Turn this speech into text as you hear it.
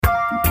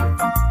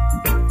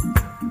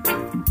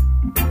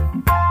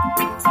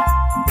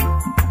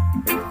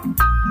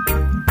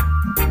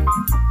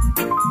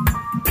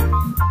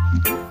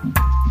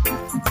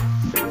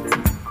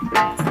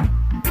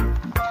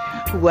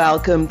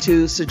Welcome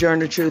to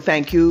Sojourner Truth.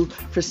 Thank you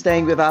for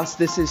staying with us.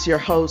 This is your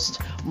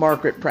host,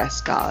 Margaret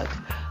Prescott.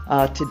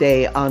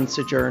 Today on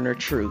Sojourner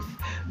Truth,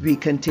 we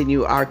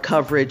continue our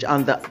coverage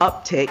on the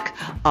uptick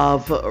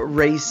of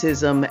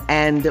racism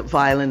and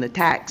violent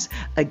attacks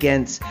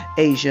against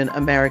Asian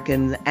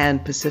American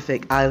and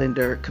Pacific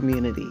Islander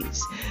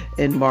communities.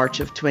 In March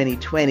of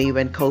 2020,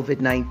 when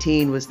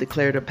COVID-19 was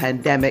declared a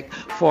pandemic,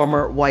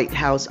 former White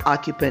House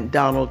occupant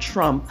Donald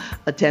Trump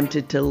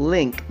attempted to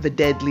link the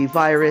deadly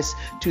virus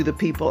to the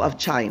people of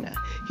China.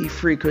 He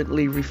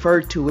frequently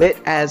referred to it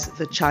as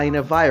the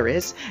China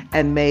virus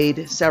and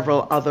made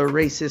several other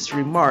racist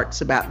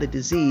remarks about the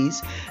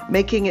disease,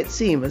 making it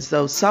seem as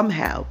though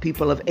somehow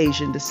people of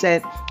Asian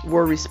descent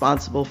were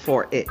responsible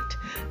for it.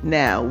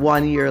 Now,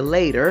 1 year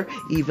later,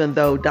 even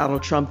though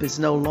Donald Trump is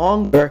no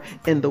longer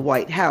in the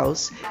White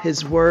House,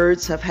 his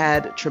words have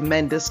had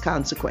tremendous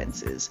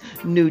consequences.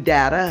 New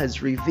data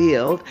has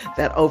revealed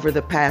that over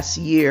the past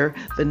year,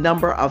 the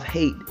number of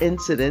hate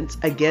incidents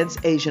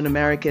against Asian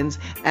Americans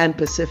and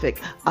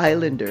Pacific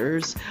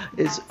Islanders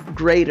is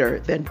greater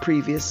than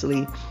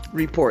previously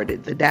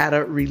reported. The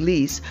data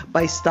released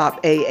by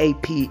Stop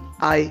AAP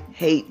I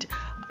Hate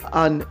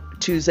on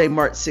Tuesday,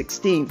 March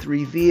 16th,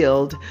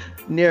 revealed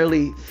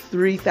nearly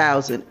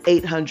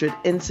 3,800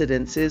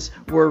 incidences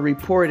were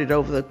reported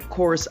over the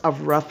course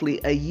of roughly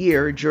a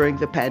year during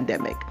the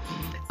pandemic.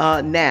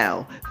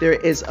 Now, there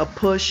is a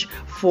push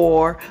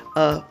for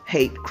a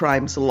hate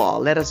crimes law.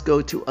 Let us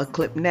go to a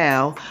clip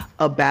now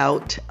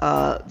about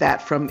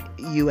that from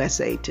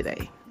USA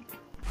Today.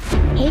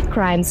 Hate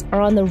crimes are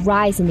on the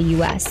rise in the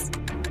U.S.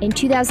 In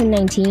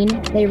 2019,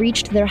 they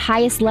reached their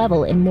highest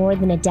level in more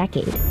than a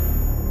decade.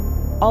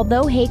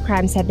 Although hate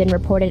crimes have been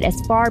reported as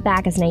far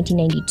back as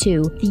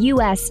 1992, the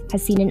U.S.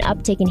 has seen an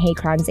uptick in hate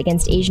crimes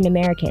against Asian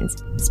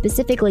Americans,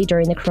 specifically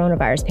during the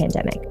coronavirus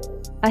pandemic.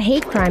 A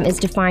hate crime is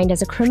defined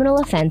as a criminal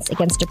offense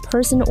against a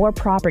person or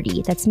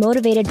property that's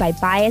motivated by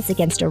bias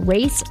against a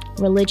race,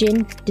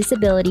 religion,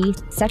 disability,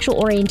 sexual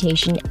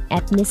orientation,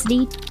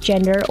 ethnicity,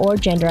 gender, or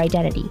gender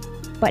identity.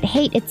 But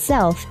hate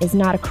itself is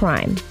not a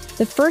crime.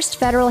 The first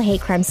federal hate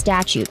crime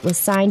statute was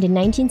signed in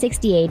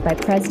 1968 by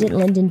President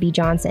Lyndon B.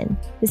 Johnson.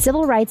 The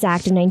Civil Rights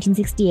Act of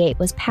 1968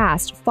 was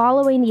passed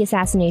following the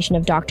assassination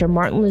of Dr.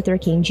 Martin Luther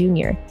King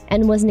Jr.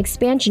 and was an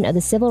expansion of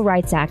the Civil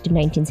Rights Act of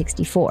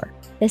 1964.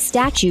 The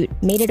statute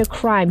made it a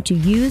crime to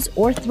use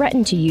or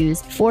threaten to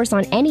use force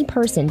on any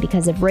person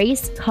because of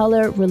race,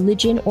 color,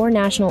 religion, or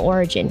national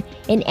origin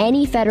in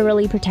any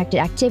federally protected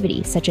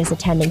activity, such as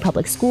attending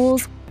public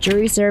schools,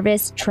 jury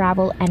service,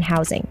 travel, and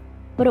housing.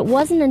 But it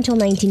wasn't until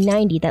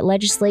 1990 that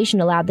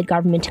legislation allowed the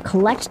government to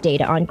collect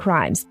data on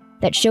crimes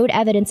that showed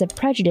evidence of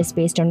prejudice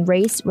based on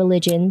race,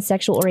 religion,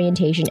 sexual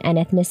orientation, and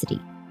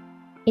ethnicity.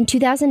 In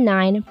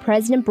 2009,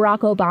 President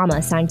Barack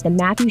Obama signed the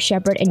Matthew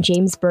Shepard and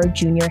James Byrd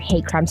Jr.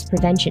 Hate Crimes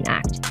Prevention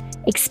Act,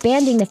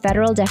 expanding the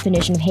federal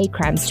definition of hate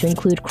crimes to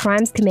include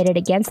crimes committed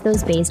against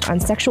those based on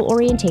sexual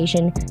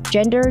orientation,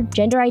 gender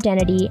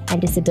identity, and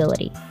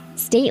disability.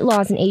 State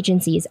laws and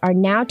agencies are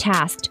now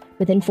tasked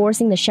with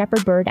enforcing the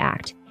Shepard-Byrd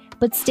Act,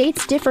 but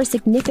states differ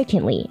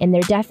significantly in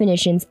their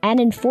definitions and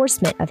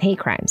enforcement of hate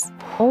crimes.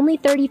 Only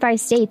 35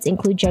 states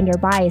include gender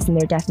bias in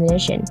their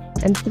definition,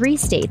 and 3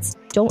 states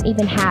don't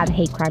even have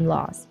hate crime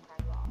laws.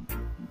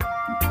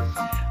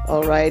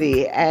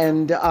 Alrighty,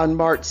 and on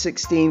March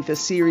 16th, a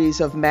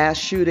series of mass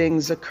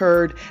shootings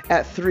occurred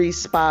at 3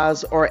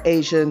 spas or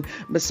Asian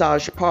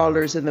massage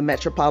parlors in the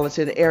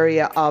metropolitan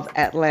area of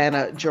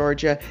Atlanta,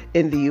 Georgia,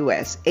 in the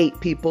U.S. 8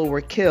 people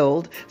were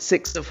killed,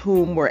 6 of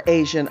whom were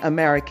Asian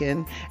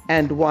American,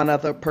 and 1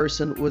 other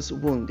person was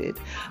wounded.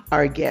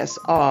 Our guests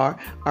are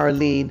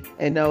Arlene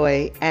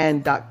Inoue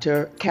and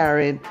Dr.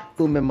 Karen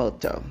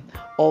Umemoto.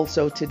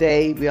 Also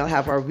today, we'll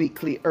have our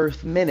weekly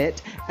Earth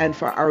Minute, and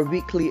for our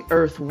weekly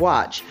Earth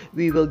Watch,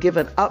 we will give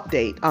an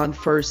update on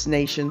First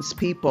Nations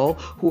people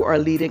who are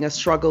leading a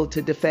struggle to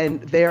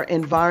defend their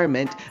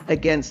environment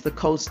against the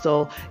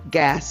Coastal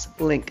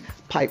GasLink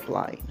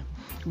pipeline.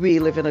 We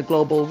live in a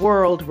global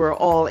world. We're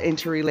all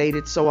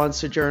interrelated. So on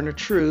Sojourner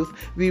Truth,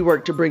 we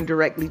work to bring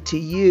directly to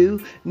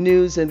you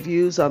news and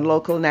views on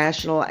local,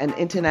 national, and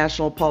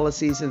international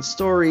policies and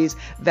stories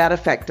that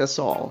affect us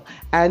all.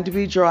 And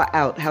we draw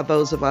out how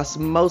those of us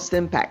most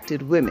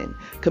impacted, women,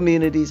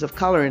 communities of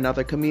color, and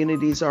other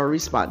communities are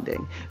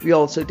responding. We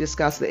also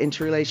discuss the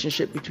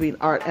interrelationship between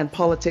art and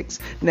politics.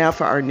 Now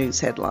for our news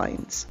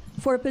headlines.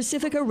 For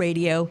Pacifica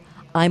Radio,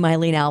 I'm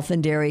Eileen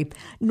Alfandary.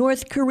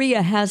 North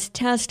Korea has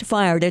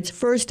test-fired its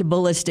first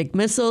ballistic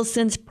missile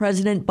since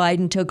President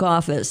Biden took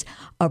office,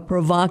 a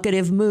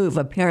provocative move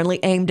apparently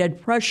aimed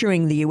at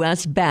pressuring the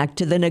U.S. back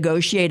to the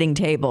negotiating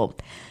table.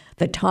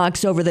 The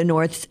talks over the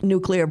North's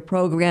nuclear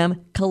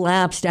program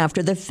collapsed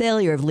after the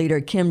failure of leader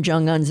Kim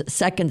Jong-un's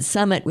second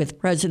summit with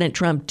President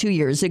Trump 2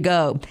 years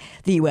ago.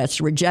 The U.S.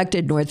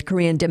 rejected North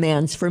Korean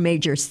demands for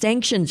major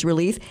sanctions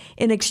relief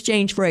in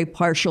exchange for a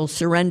partial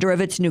surrender of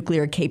its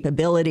nuclear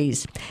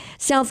capabilities.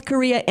 South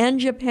Korea and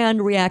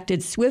Japan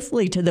reacted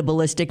swiftly to the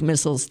ballistic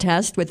missiles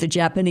test, with the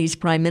Japanese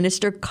Prime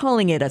Minister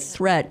calling it a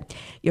threat.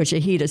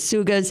 Yoshihide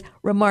Suga's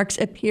remarks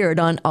appeared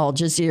on Al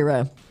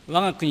Jazeera.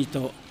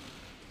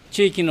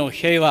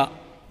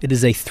 It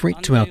is a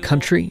threat to our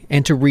country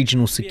and to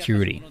regional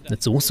security.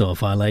 It's also a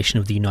violation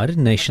of the United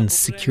Nations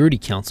Security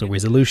Council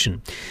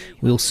resolution.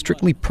 We'll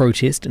strictly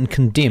protest and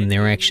condemn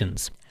their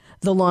actions.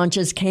 The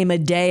launches came a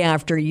day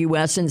after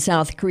U.S. and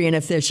South Korean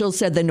officials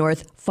said the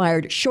North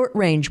fired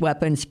short-range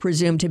weapons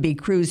presumed to be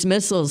cruise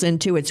missiles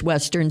into its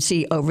western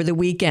sea over the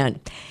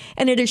weekend.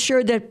 And it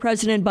assured that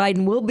President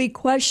Biden will be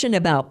questioned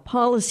about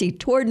policy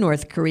toward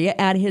North Korea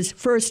at his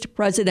first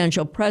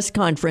presidential press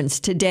conference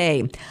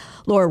today.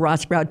 Laura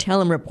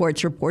Rossbrow-Telem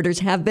reports reporters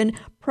have been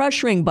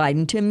pressuring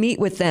Biden to meet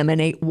with them in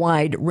a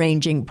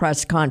wide-ranging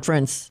press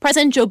conference.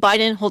 President Joe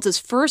Biden holds his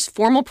first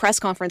formal press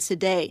conference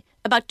today.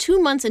 About 2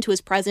 months into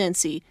his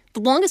presidency, the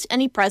longest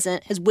any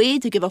president has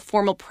waited to give a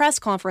formal press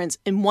conference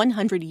in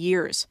 100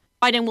 years.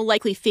 Biden will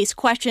likely face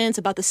questions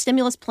about the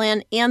stimulus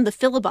plan and the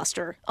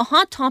filibuster, a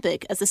hot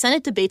topic as the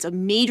Senate debates a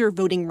major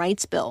voting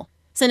rights bill.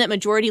 Senate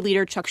Majority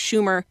Leader Chuck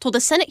Schumer told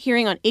a Senate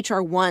hearing on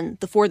H.R. 1,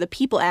 the For the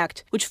People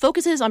Act, which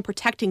focuses on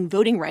protecting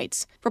voting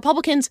rights,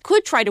 Republicans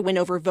could try to win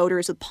over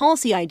voters with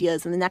policy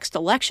ideas in the next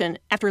election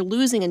after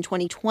losing in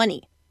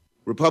 2020.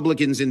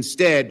 Republicans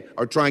instead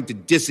are trying to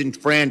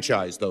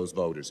disenfranchise those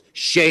voters.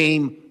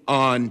 Shame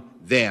on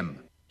them.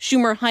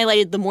 Schumer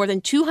highlighted the more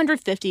than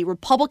 250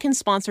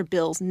 Republican-sponsored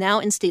bills now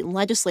in state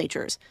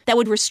legislatures that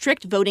would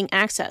restrict voting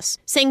access,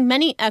 saying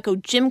many echo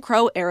Jim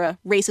Crow-era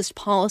racist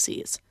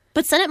policies.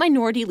 But Senate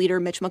Minority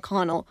Leader Mitch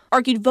McConnell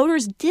argued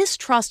voters'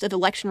 distrust of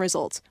election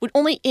results would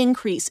only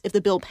increase if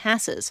the bill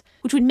passes,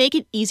 which would make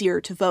it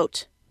easier to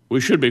vote. We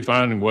should be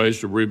finding ways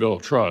to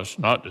rebuild trust,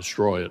 not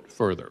destroy it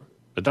further.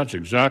 But that's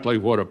exactly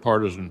what a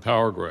partisan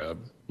power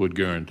grab would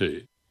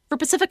guarantee. For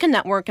Pacifica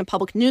Network and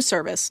Public News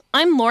Service,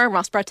 I'm Laura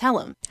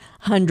Rossbrow-Telem.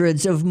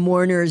 Hundreds of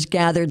mourners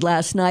gathered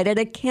last night at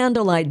a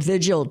candlelight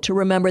vigil to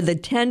remember the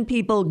 10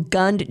 people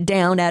gunned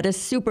down at a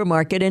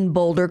supermarket in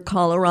Boulder,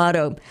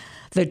 Colorado.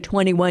 The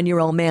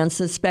 21-year-old man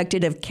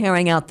suspected of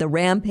carrying out the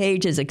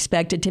rampage is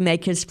expected to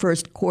make his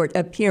first court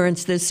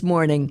appearance this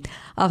morning.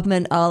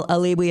 Ahmed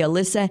Al-Aliwi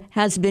Alissa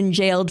has been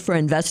jailed for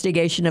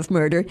investigation of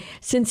murder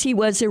since he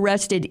was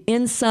arrested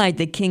inside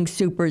the King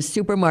Soopers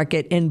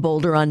supermarket in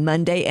Boulder on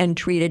Monday and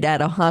treated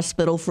at a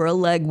hospital for a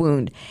leg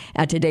wound.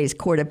 At today's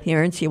court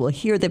appearance, he will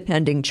hear the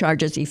pending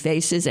charges he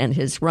faces and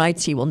his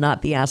rights. He will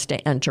not be asked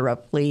to enter a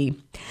plea.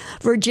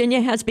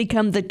 Virginia has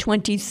become the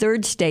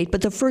 23rd state,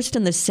 but the first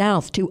in the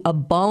South to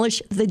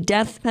abolish the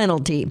death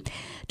penalty.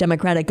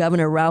 Democratic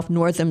Governor Ralph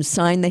Northam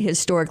signed the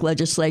historic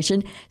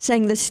legislation,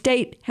 saying the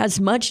state has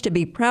much to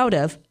be proud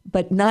of,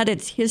 but not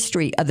its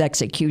history of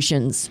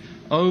executions.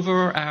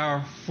 Over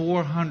our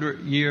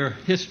 400-year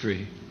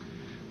history,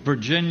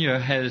 Virginia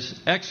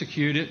has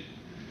executed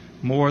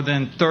more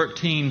than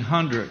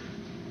 1,300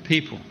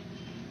 people,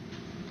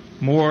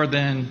 more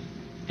than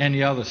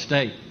any other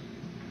state.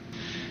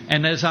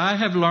 And as I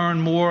have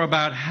learned more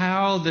about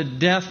how the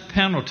death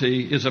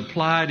penalty is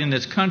applied in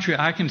this country,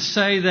 I can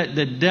say that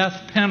the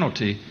death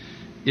penalty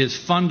is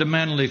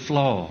fundamentally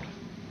flawed.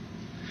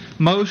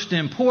 Most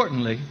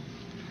importantly,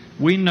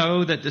 we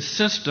know that the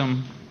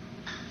system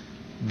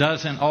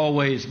doesn't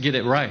always get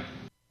it right.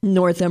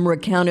 Northam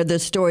recounted the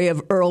story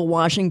of Earl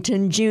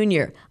Washington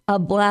Jr., a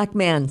black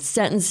man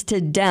sentenced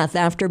to death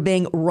after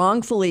being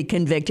wrongfully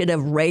convicted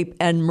of rape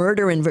and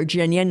murder in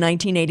Virginia in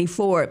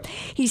 1984.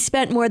 He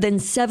spent more than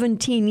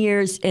 17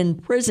 years in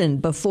prison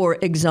before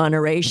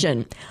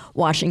exoneration.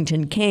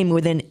 Washington came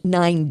within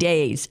 9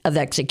 days of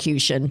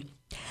execution.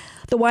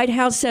 The White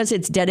House says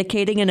it's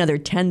dedicating another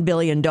 $10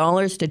 billion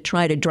to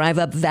try to drive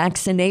up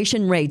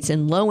vaccination rates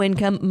in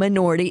low-income,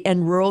 minority,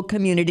 and rural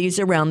communities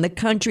around the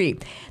country.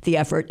 The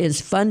effort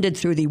is funded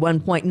through the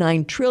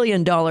 $1.9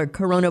 trillion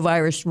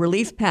coronavirus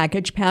relief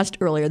package passed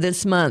earlier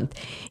this month.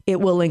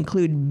 It will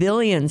include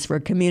billions for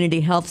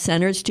community health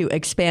centers to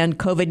expand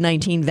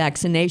COVID-19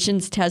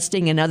 vaccinations,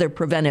 testing, and other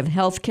preventive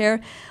health care.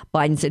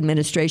 Biden's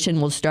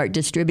administration will start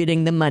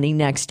distributing the money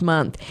next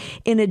month.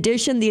 In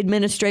addition, the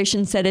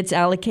administration said it's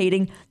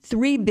allocating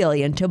 $3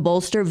 billion to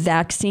bolster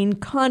vaccine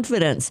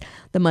confidence.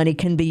 The money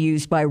can be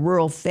used by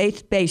rural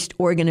faith-based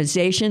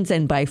organizations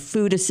and by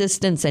food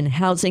assistance and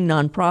housing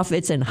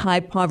nonprofits in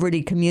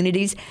high-poverty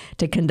communities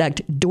to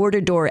conduct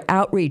door-to-door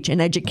outreach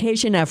and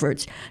education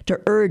efforts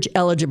to urge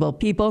eligible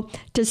people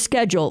to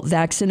schedule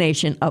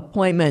vaccination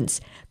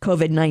appointments.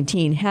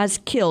 COVID-19 has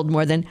killed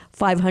more than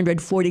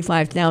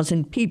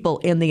 545,000 people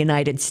in the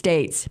United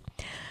States.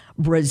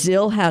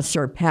 Brazil has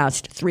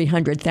surpassed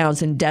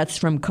 300,000 deaths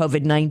from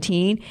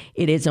COVID-19.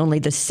 It is only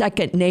the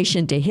second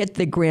nation to hit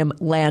the grim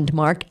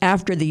landmark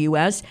after the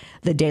U.S.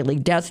 The daily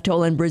death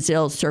toll in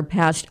Brazil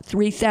surpassed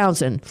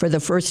 3,000 for the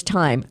first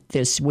time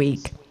this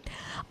week.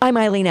 I'm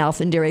Eileen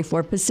Alfandary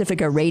for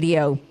Pacifica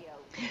Radio.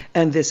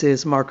 And this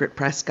is Margaret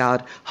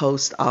Prescott,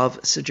 host of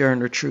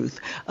Sojourner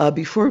Truth.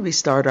 Before we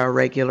start our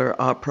regular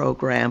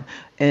program,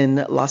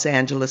 in Los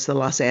Angeles, the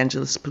Los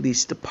Angeles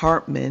Police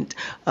Department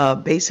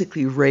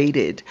basically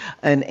raided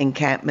an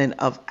encampment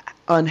of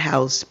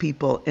unhoused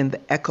people in the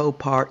Echo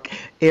Park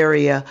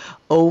area.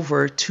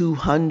 Over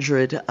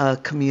 200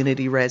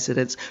 community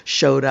residents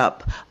showed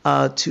up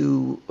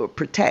to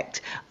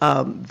protect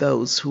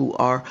those who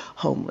are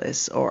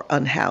homeless or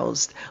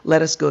unhoused.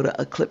 Let us go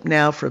to a clip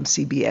now from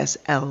CBS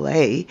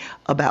LA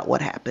about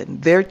what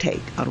happened, their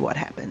take on what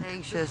happened.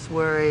 Anxious,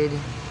 worried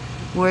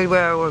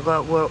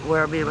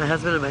where me and my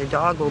husband and my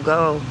dog will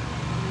go.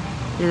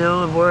 You know,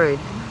 I'm worried.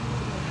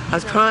 I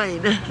was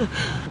crying.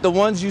 The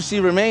ones you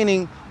see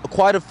remaining,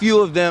 quite a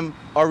few of them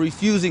are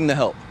refusing the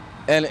help.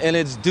 And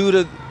it's due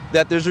to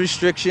that there's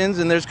restrictions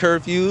and there's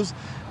curfews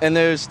and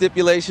there's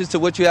stipulations to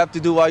what you have to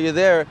do while you're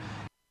there.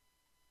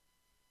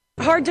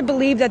 Hard to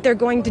believe that they're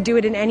going to do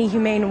it in any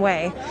humane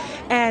way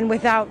and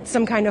without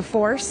some kind of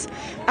force.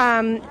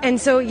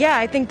 And so, yeah,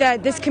 I think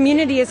that this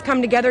community has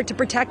come together to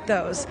protect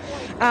those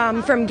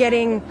from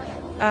getting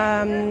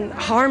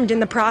harmed in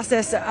the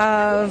process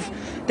of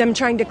them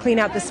trying to clean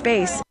out the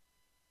space.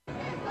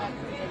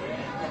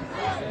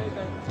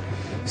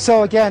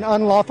 So again,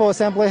 unlawful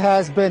assembly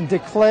has been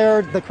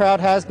declared. The crowd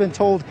has been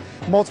told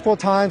multiple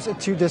times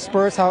to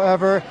disperse.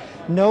 However,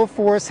 no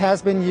force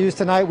has been used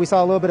tonight. We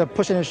saw a little bit of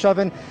pushing and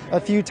shoving a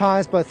few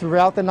times, but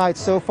throughout the night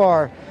so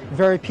far,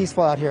 very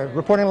peaceful out here.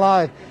 Reporting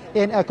live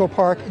in Echo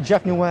Park,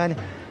 Jeff Nguyen,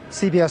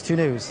 CBS 2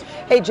 News.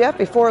 Hey, Jeff,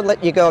 before I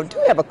let you go, I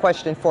do have a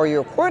question for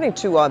you. According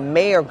to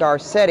Mayor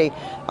Garcetti,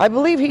 I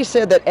believe he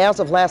said that as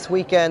of last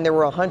weekend, there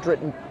were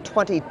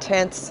 120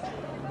 tents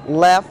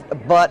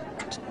left,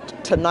 but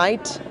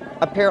tonight,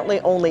 apparently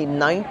only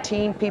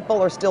 19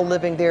 people are still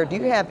living there. Do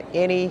you have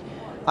any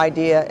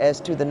idea as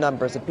to the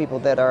numbers of people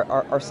that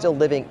are still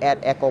living at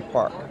Echo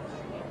Park?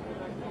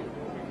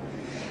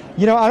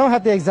 You know, I don't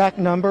have the exact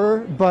number,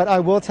 but I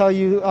will tell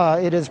you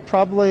it is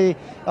probably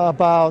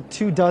about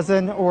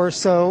 24 or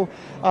so.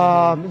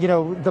 You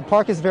know, the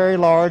park is very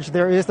large.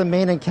 There is the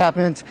main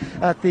encampment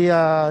at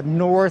the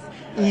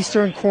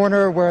northeastern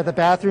corner where the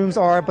bathrooms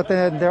are, but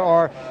then there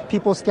are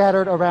people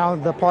scattered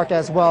around the park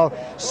as well.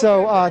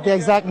 So the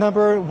exact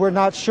number, we're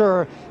not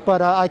sure,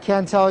 but I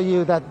can tell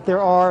you that there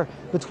are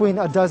between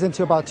a dozen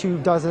to about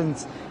 24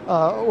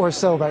 or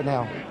so right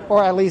now,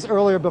 or at least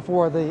earlier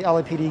before the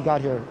LAPD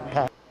got here,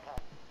 Pat.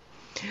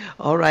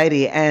 All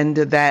righty, and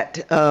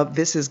that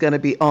this is going to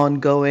be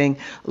ongoing.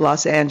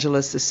 Los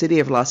Angeles, the city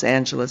of Los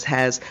Angeles,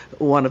 has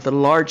one of the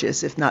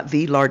largest, if not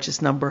the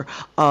largest number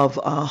of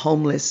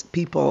homeless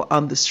people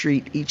on the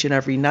street each and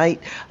every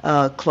night.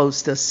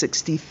 Close to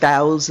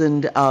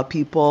 60,000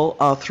 people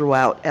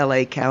throughout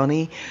LA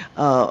County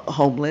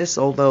homeless,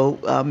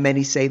 although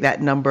many say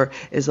that number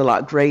is a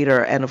lot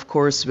greater. And of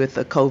course, with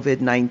the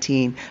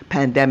COVID-19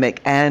 pandemic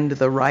and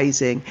the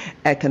rising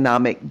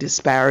economic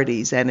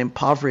disparities and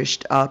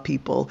impoverished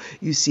people,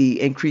 you see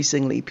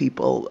increasingly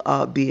people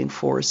being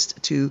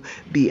forced to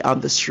be on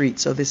the street.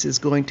 So this is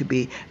going to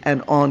be an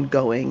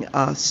ongoing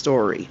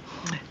story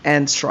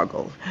and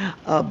struggle.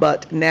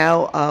 But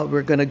now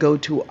we're going to go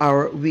to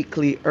our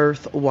weekly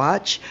Earth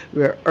Watch,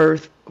 where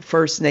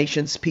First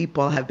Nations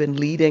people have been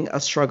leading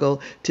a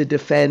struggle to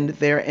defend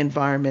their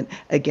environment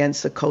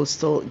against the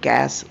Coastal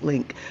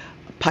GasLink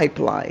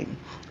pipeline.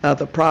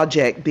 The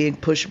project, being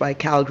pushed by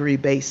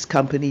Calgary-based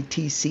company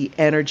TC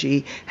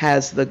Energy,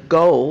 has the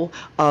goal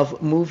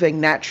of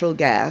moving natural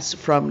gas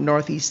from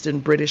northeastern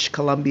British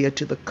Columbia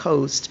to the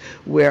coast,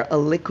 where a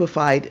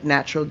liquefied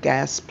natural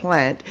gas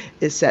plant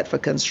is set for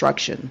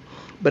construction.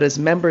 But as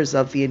members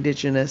of the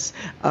indigenous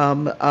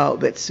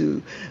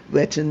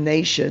Wet'suwet'en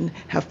Nation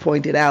have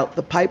pointed out,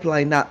 the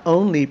pipeline not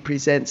only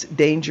presents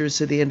dangers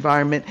to the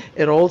environment,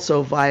 it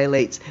also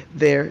violates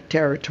their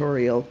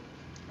territorial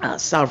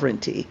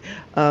sovereignty.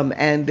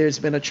 And there's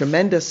been a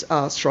tremendous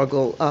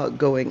struggle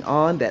going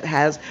on that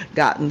has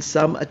gotten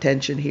some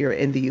attention here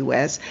in the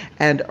U.S.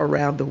 and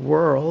around the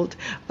world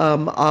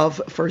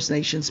of First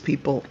Nations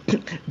people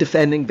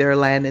defending their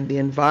land and the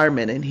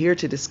environment. And here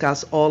to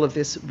discuss all of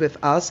this with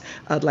us,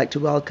 I'd like to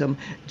welcome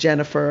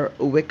Jennifer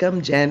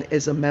Wickham. Jen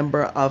is a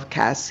member of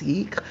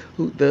Kasik,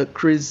 the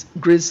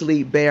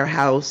Grizzly Bear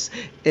House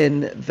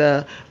in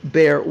the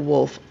Bear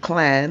Wolf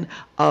clan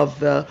of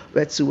the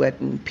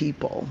Wet'suwet'en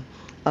people.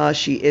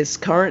 She is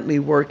currently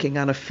working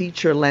on a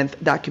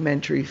feature-length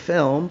documentary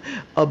film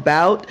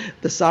about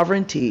the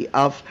sovereignty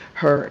of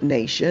her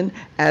nation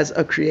as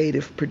a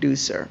creative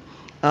producer.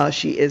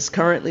 She is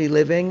currently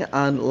living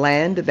on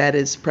land that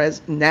is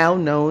now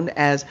known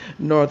as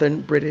Northern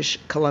British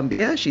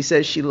Columbia. She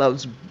says she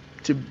loves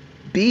to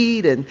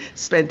bead and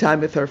spend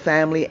time with her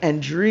family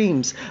and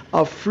dreams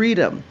of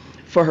freedom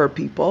for her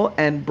people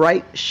and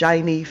bright,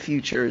 shiny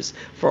futures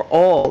for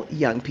all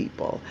young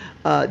people.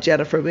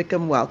 Jennifer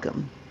Wickham,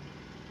 welcome.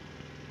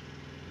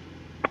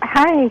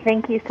 Hi,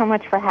 thank you so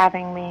much for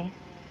having me.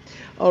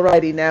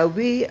 Alrighty, now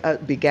we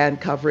began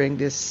covering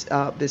this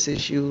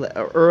issue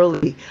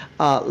early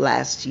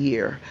last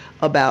year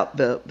about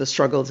the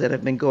struggles that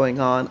have been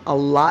going on. A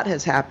lot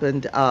has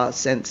happened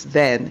since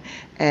then,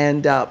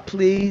 and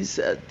please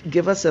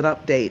give us an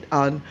update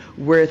on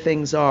where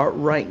things are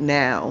right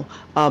now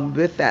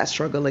with that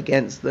struggle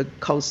against the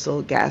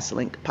Coastal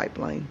GasLink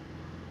pipeline.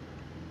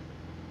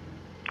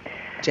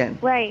 Jen.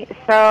 Right.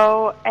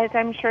 So, as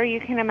I'm sure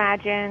you can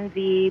imagine,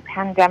 the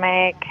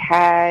pandemic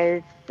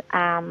has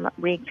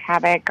wreaked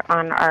havoc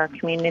on our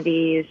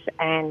communities,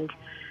 and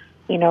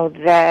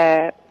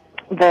the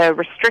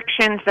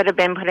restrictions that have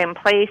been put in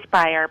place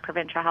by our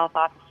provincial health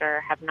officer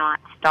have not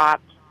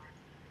stopped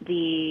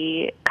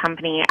the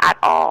company at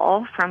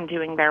all from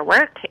doing their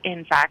work.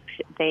 In fact,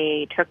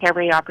 they took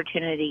every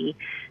opportunity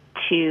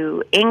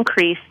to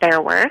increase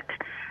their work.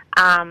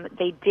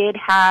 They did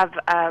have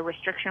a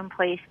restriction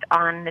placed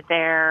on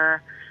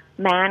their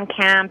man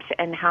camps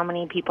and how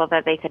many people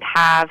that they could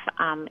have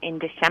in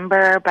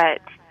December,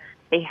 but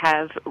they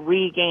have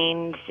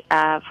regained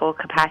full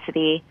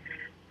capacity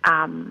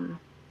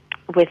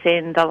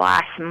within the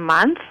last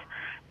month.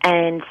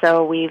 And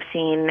so we've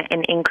seen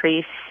an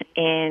increase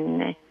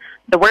in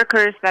the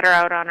workers that are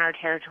out on our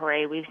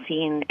territory. We've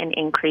seen an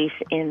increase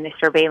in the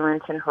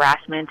surveillance and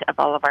harassment of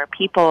all of our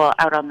people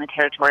out on the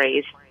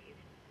territories.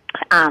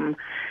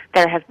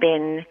 There have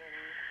been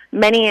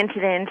many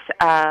incidents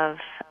of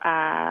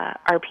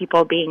our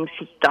people being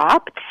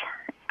stopped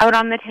out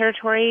on the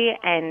territory,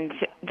 and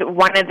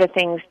one of the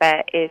things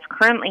that is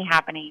currently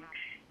happening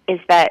is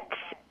that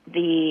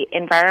the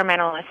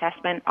Environmental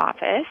Assessment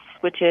Office,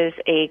 which is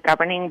a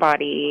governing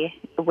body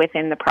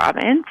within the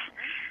province,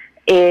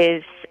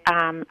 is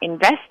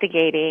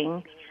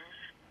investigating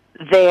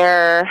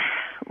their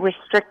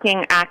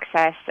restricting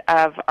access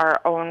of our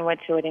own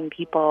Wet'suwet'en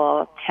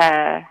people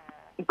to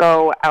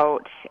go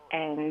out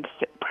and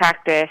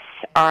practice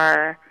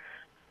our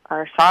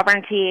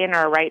sovereignty and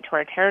our right to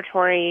our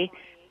territory.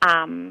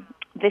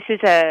 This is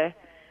a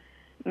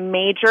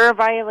major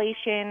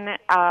violation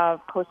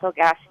of Coastal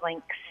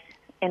GasLink's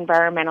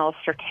environmental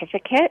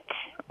certificate.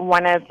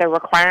 One of the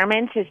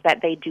requirements is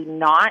that they do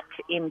not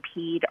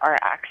impede our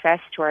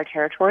access to our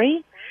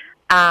territory,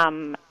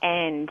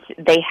 and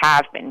they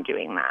have been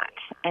doing that.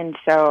 And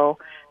so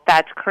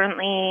that's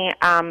currently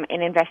an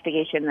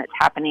investigation that's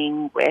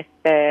happening with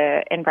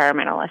the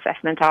Environmental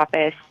Assessment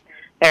Office.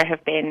 There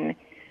have been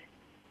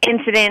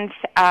incidents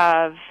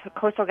of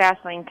Coastal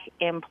GasLink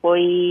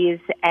employees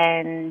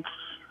and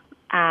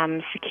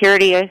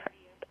security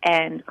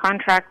and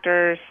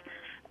contractors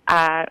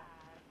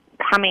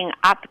coming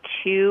up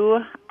to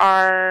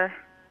our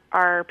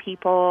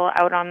people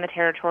out on the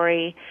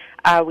territory.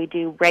 We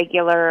do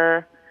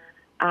regular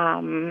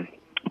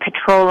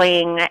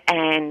patrolling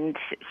and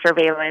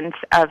surveillance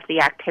of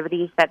the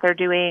activities that they're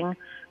doing.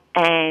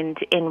 And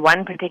in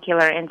one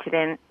particular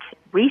incident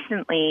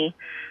recently,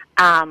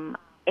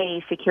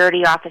 a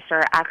security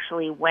officer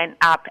actually went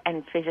up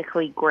and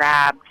physically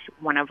grabbed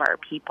one of our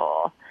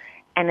people.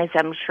 And as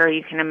I'm sure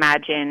you can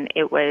imagine,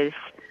 it was,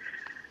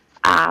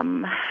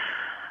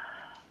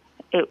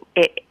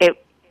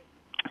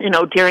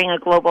 during a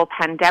global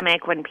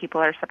pandemic when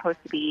people are supposed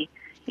to be,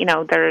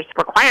 there's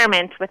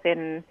requirements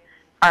within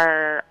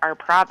our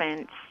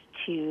province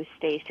to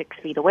stay 6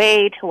 feet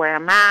away, to wear a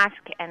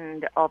mask,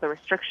 and all the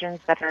restrictions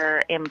that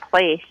are in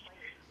place.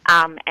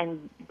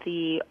 And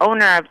the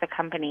owner of the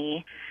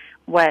company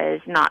was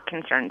not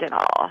concerned at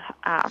all.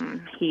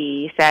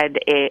 He said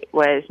it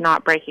was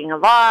not breaking a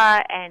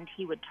law, and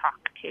he would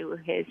talk to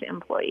his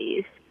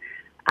employees.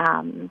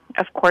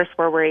 Of course,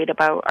 we're worried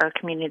about our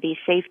community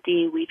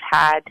safety. We've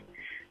had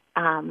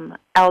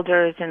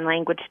elders and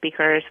language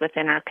speakers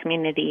within our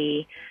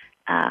community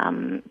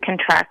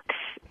contract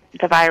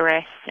the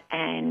virus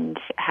and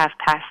have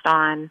passed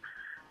on.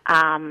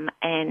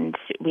 And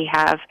we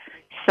have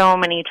so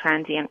many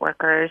transient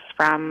workers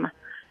from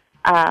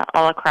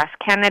all across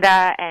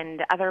Canada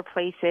and other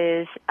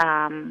places.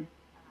 One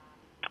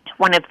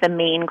of the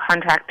main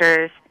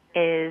contractors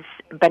is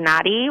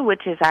Benati,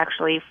 which is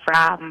actually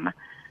from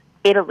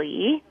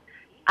Italy,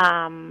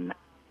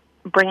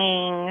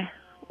 bringing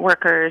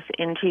workers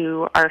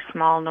into our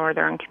small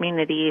northern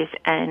communities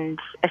and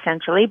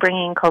essentially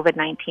bringing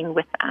COVID-19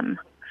 with them.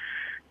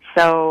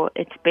 So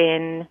it's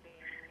been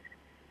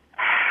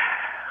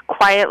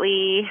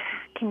quietly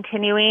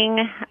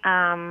continuing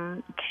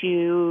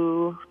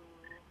to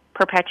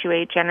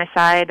perpetuate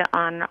genocide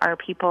on our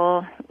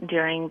people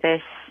during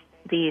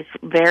these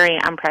very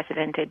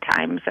unprecedented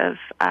times of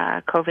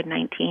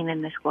COVID-19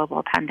 and this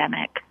global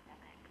pandemic.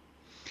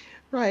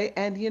 Right.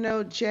 And,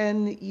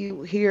 Jen,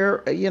 you hear,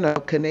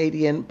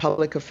 Canadian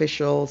public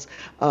officials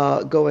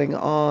going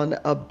on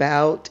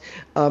about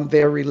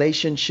their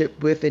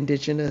relationship with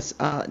Indigenous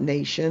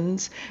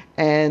nations.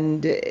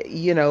 And,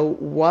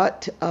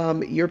 what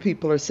your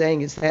people are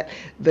saying is that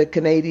the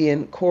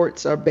Canadian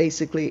courts are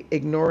basically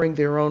ignoring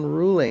their own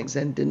rulings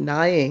and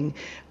denying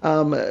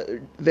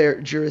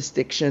their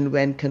jurisdiction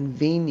when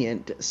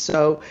convenient.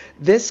 So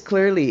this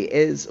clearly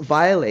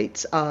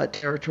violates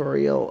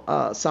territorial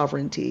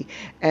sovereignty.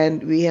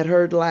 And we had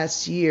heard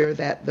last year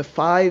that there are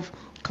 5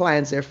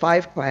 clans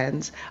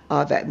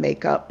that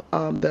make up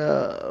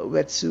the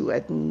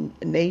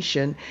Wet'suwet'en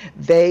Nation.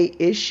 They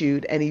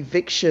issued an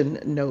eviction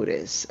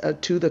notice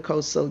to the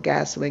Coastal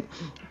GasLink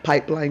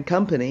pipeline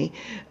company.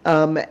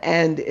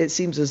 And it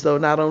seems as though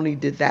not only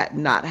did that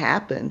not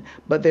happen,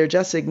 but they're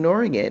just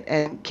ignoring it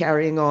and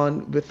carrying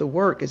on with the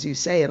work, as you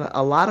say. And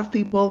a lot of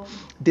people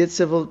did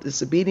civil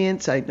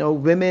disobedience. I know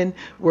women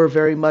were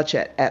very much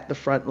at the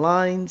front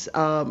lines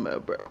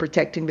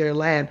protecting their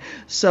land.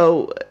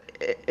 So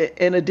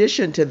in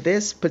addition to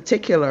this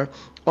particular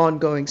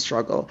ongoing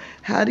struggle,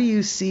 how do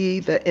you see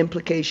the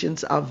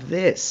implications of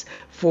this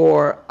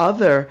for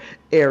other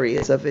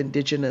areas of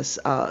Indigenous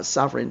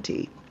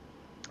sovereignty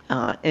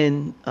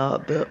in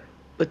the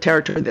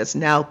territory that's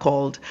now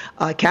called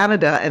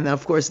Canada, and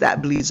of course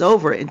that bleeds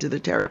over into the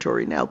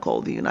territory now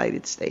called the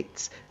United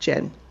States?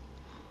 Jen?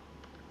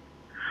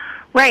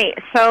 Right.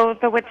 So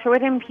the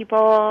Wet'suwet'en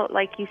people,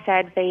 like you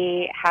said,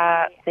 they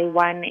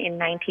won in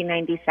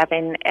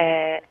 1997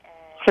 a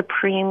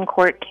Supreme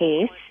Court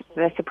case.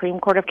 The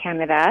Supreme Court of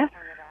Canada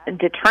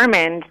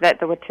determined that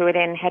the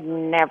Wet'suwet'en had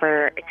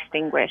never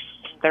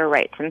extinguished their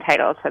rights and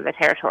title to the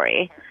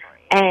territory.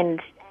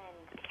 And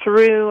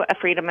through a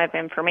Freedom of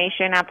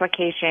Information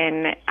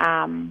application,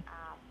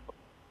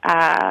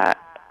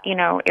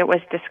 it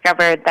was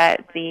discovered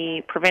that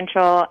the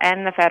provincial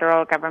and the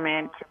federal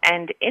government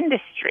and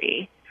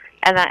industry,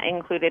 and that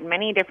included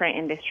many different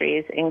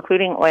industries,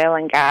 including oil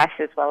and gas,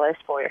 as well as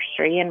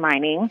forestry and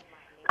mining,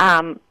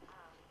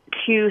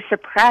 to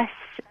suppress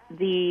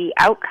the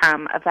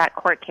outcome of that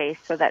court case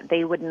so that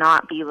they would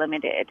not be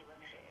limited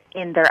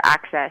in their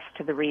access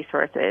to the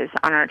resources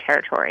on our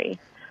territory.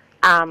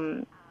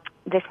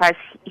 This has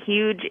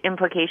huge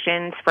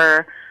implications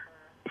for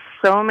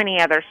so many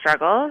other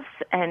struggles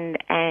and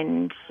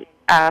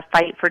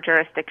fight for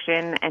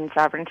jurisdiction and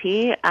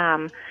sovereignty,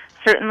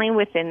 certainly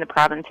within the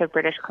province of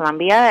British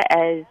Columbia,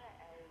 as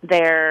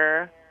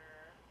the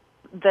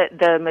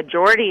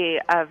majority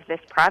of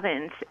this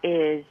province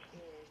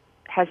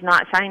has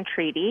not signed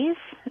treaties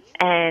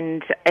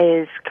and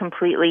is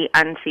completely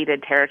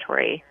unceded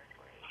territory.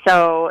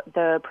 So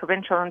the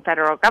provincial and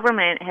federal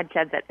government had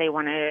said that they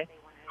want to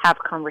have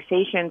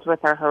conversations with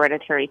our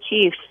hereditary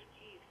chiefs.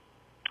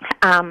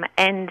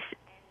 And,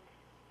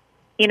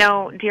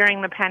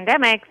 during the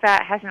pandemic,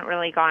 that hasn't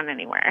really gone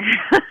anywhere.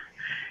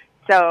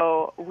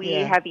 So we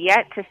have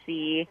yet to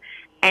see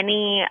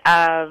any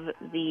of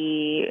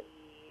the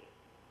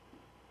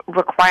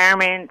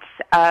requirements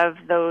of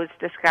those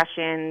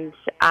discussions,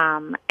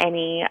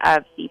 any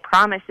of the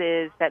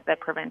promises that the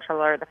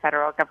provincial or the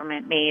federal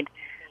government made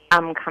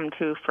come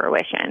to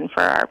fruition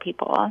for our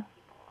people.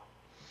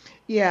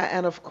 Yeah,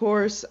 and of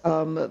course,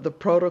 the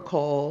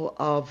protocol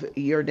of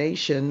your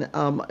nation,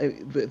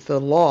 the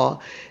law,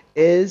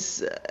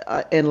 is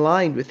in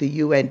line with the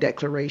UN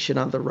Declaration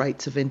on the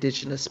Rights of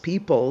Indigenous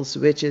Peoples,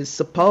 which is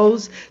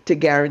supposed to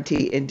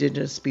guarantee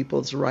Indigenous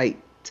peoples' right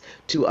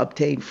to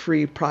obtain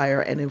free, prior,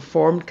 and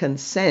informed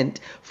consent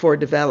for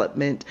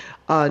development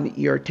on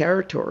your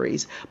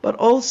territories. But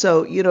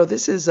also,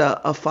 this is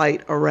a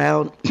fight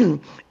around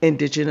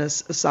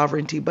Indigenous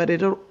sovereignty, but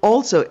it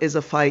also is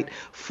a fight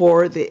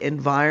for the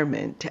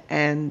environment.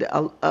 And,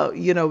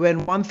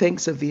 when one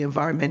thinks of the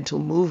environmental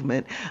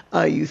movement,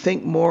 you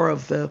think more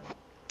of the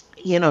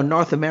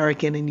North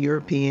American and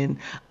European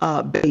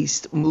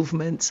based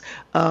movements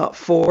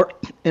for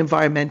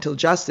environmental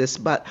justice.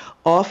 But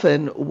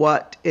often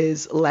what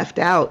is left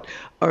out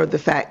are the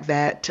fact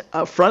that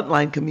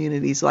frontline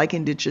communities like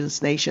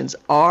Indigenous nations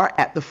are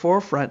at the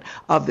forefront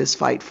of this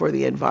fight for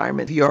the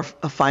environment. Your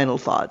final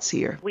thoughts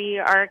here. We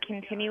are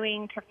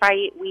continuing to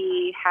fight.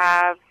 We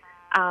have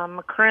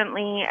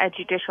currently a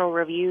judicial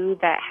review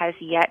that has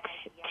yet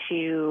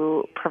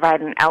to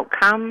provide an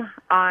outcome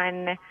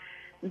on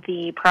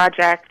the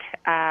project.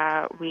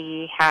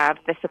 We have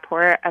the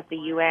support of the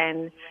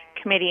UN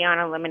Committee on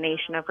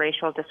Elimination of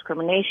Racial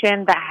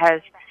Discrimination that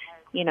has,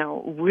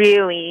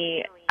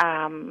 really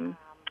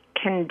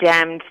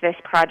condemned this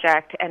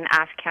project and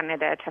asked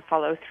Canada to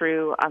follow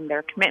through on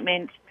their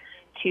commitment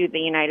to the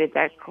United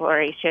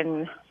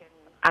Declaration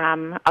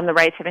on the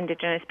Rights of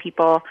Indigenous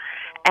People.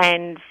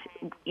 And,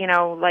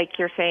 like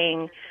you're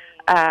saying,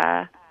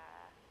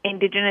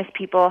 Indigenous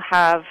people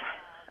have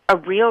a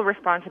real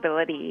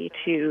responsibility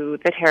to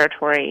the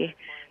territory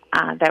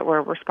that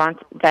we're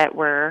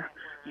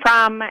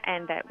from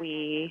and that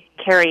we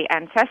carry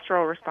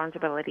ancestral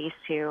responsibilities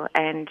to,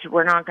 and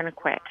we're not going to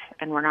quit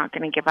and we're not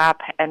going to give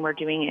up, and we're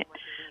doing it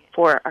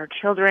for our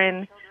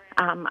children.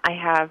 I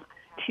have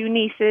 2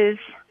 nieces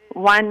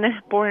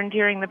one born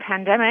during the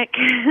pandemic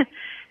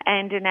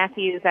and a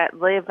nephew that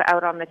live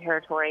out on the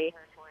territory,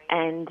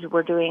 and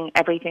we're doing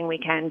everything we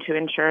can to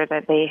ensure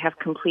that they have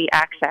complete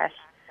access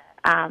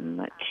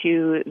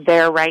to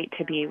their right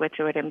to be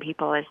Wet'suwet'en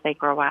people as they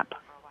grow up.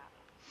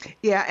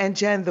 Yeah, and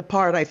Jen, the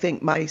part I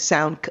think my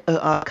sound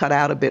cut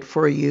out a bit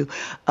for you,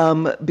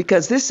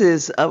 because this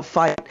is a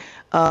fight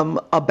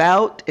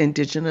about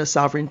Indigenous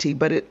sovereignty,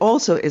 but it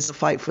also is a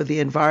fight for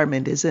the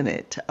environment, isn't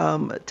it?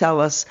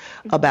 Tell us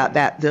about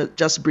that,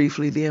 just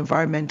briefly, the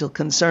environmental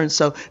concerns.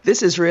 So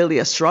this is really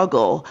a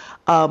struggle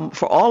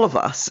for all of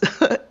us,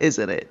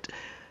 isn't it,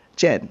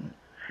 Jen?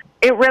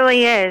 It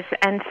really is.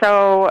 And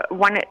so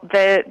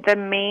the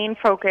main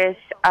focus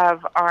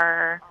of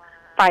our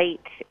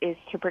fight is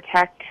to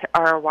protect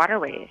our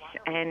waterways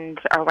and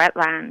our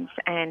wetlands,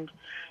 and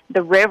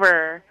the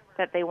river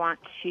that they want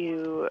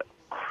to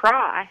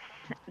cross.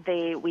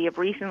 We have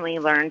recently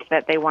learned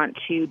that they want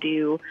to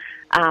do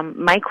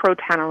micro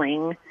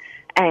tunneling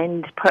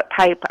and put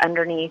pipe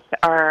underneath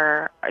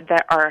our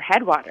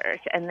headwaters,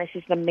 and this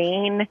is the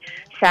main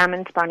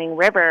salmon spawning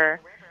river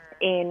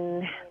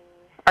in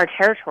our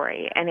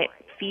territory, and it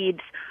feeds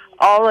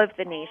all of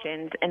the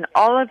nations and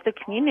all of the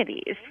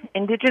communities,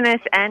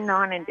 Indigenous and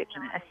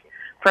non-Indigenous,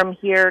 from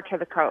here to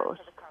the coast.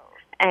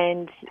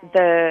 And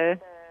the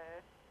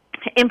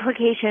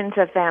implications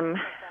of them,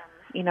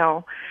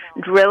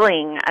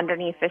 drilling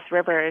underneath this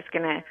river is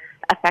going to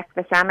affect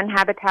the salmon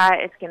habitat.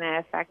 It's going to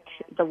affect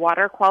the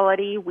water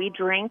quality. We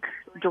drink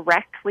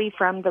directly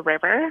from the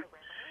river,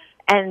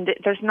 and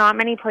there's not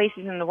many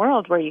places in the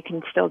world where you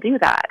can still do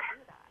that.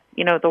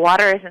 The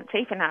water isn't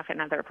safe enough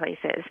in other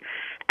places.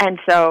 And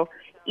so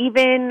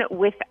even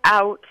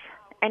without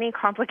any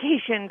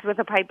complications with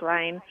a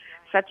pipeline,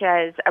 such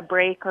as a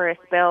break or a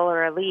spill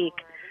or a leak,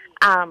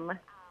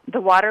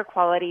 the water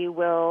quality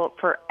will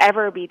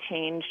forever be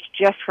changed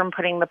just from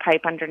putting the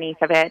pipe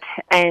underneath of it.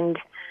 And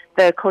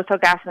the Coastal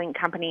GasLink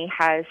company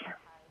has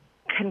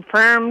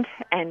confirmed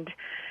and,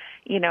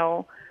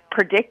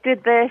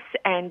 predicted this,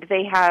 and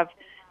they have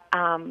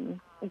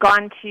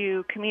gone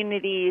to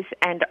communities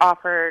and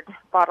offered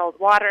bottled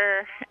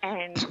water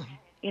and,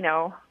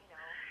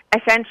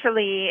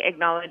 essentially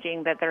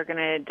acknowledging that they're going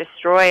to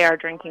destroy our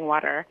drinking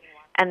water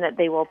and that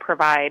they will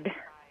provide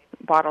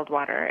bottled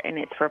water in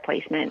its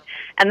replacement.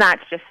 And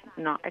that's just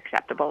not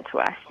acceptable to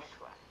us.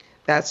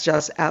 That's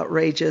just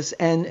outrageous.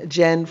 And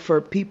Jen,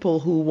 for people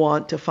who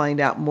want to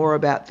find out more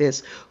about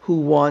this,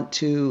 who want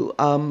to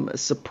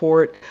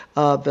support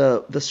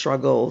the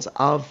struggles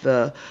of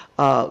the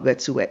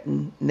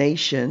Wet'suwet'en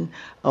Nation,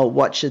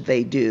 what should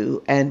they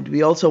do? And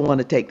we also want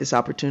to take this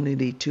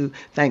opportunity to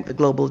thank the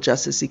Global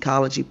Justice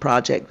Ecology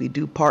Project. We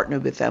do partner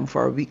with them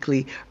for our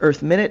weekly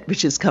Earth Minute,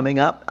 which is coming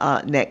up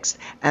next,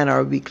 and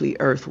our weekly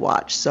Earth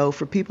Watch. So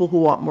for people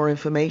who want more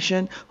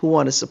information, who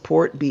want to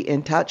support, be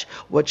in touch,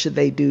 what should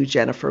they do,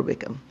 Jennifer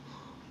Wickham?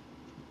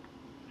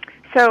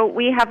 So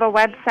we have a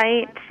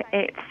website.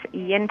 It's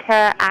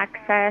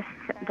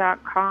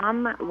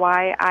yintaaccess.com,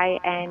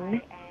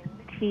 YINTAH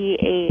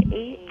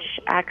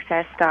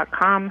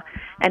access.com,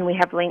 and we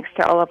have links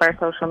to all of our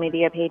social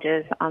media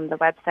pages on the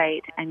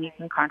website, and you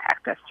can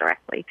contact us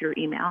directly through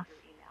email.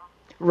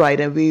 Right,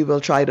 and we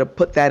will try to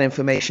put that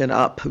information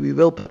up. We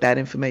will put that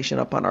information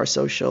up on our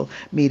social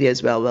media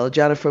as well. Well,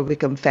 Jennifer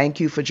Wickham, thank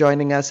you for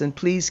joining us, and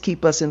please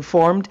keep us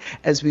informed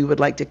as we would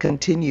like to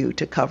continue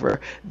to cover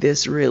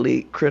this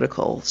really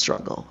critical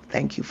struggle.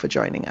 Thank you for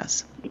joining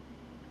us.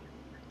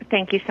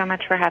 Thank you so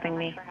much for having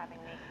me.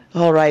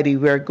 All righty,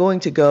 we're going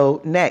to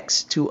go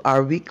next to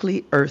our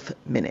weekly Earth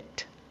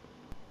Minute.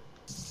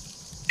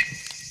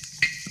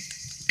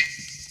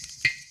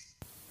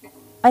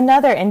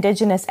 Another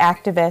Indigenous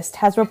activist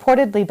has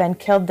reportedly been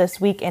killed this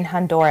week in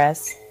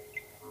Honduras.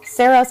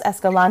 Saros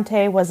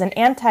Escalante was an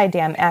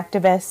anti-dam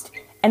activist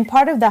and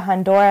part of the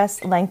Honduras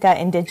Lenca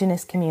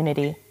indigenous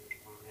community.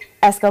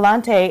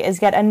 Escalante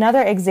is yet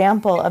another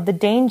example of the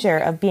danger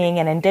of being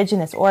an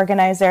indigenous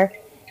organizer,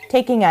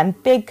 taking on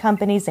big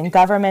companies and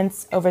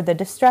governments over the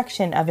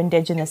destruction of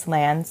indigenous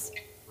lands.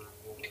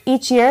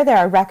 Each year, there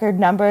are record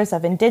numbers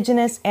of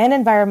indigenous and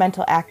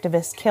environmental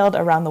activists killed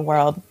around the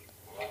world.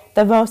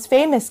 The most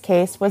famous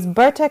case was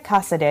Berta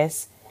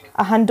Cáceres,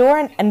 a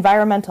Honduran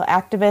environmental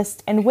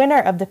activist and winner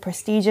of the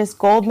prestigious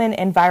Goldman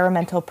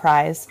Environmental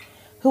Prize,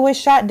 who was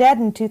shot dead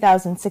in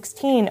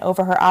 2016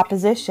 over her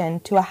opposition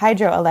to a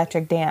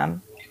hydroelectric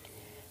dam.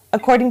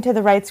 According to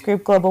the rights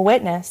group Global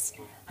Witness,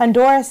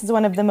 Honduras is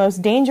one of the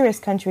most dangerous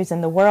countries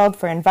in the world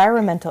for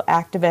environmental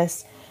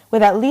activists,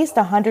 with at least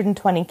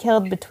 120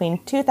 killed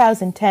between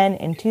 2010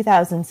 and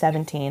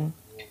 2017.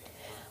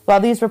 While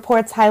these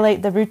reports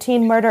highlight the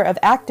routine murder of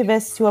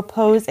activists who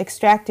oppose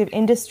extractive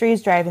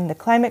industries driving the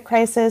climate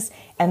crisis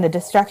and the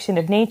destruction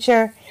of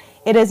nature,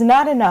 it is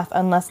not enough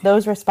unless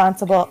those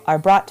responsible are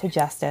brought to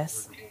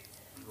justice.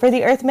 For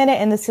the Earth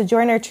Minute and the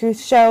Sojourner Truth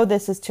Show,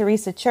 this is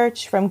Teresa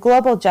Church from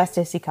Global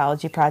Justice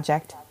Ecology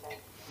Project.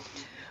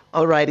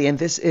 Alrighty, and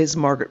this is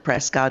Margaret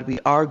Prescott. We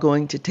are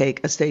going to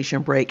take a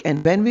station break,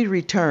 and when we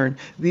return,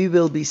 we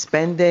will be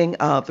spending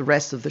the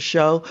rest of the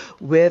show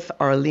with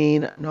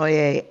Arlene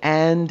Noye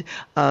and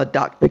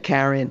Dr.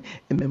 Karen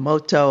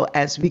Imimoto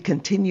as we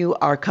continue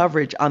our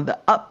coverage on the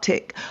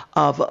uptick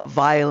of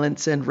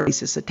violence and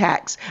racist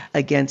attacks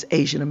against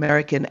Asian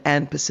American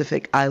and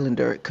Pacific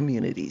Islander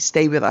communities.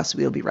 Stay with us.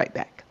 We'll be right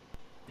back.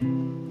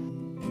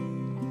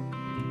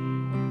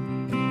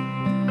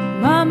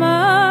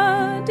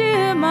 Mama,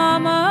 dear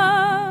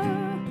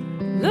mama,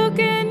 look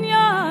in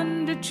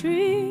yonder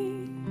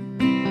tree.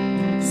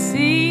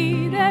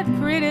 See that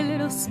pretty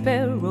little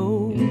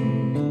sparrow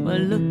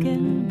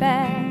looking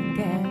back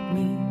at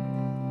me.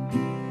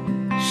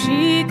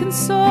 She can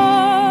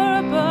soar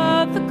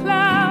above the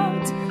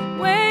clouds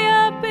way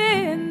up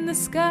in the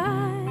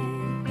sky.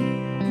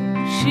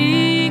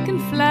 She can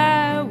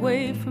fly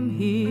away from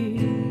here.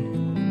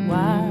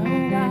 Why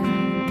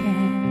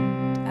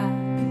can't I?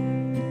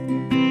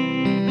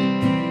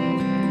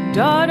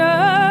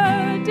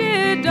 Daughter,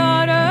 dear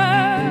daughter,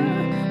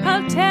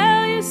 I'll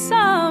tell you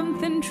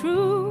something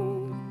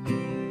true.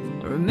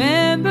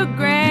 Remember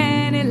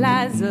Granny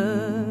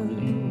Liza?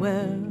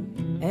 Well,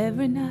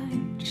 every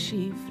night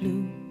she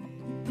flew.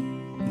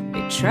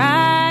 They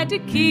tried to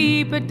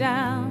keep her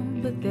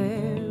down, but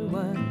there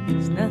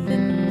was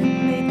nothing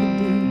they could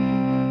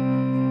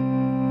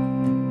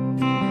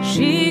do.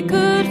 She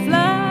could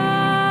fly,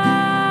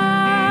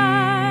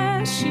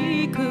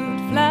 she could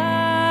fly.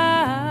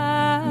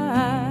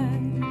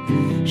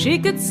 She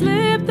could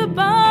slip the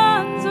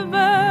bonds of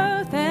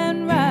earth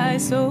and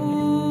rise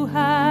so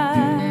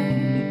high.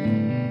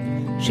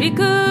 She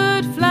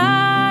could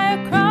fly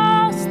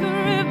across the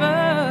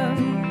river,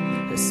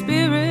 her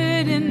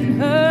spirit in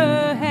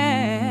her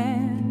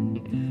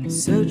hand,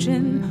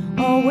 searching,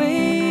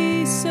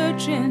 always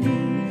searching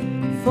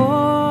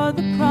for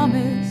the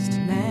promised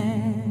land.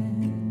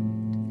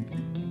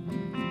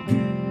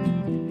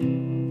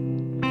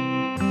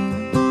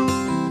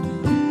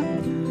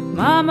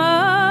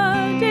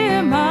 Mama,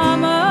 dear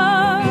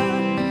mama,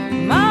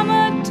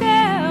 mama,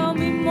 tell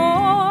me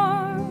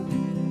more.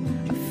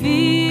 I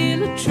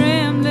feel a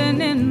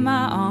trembling in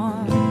my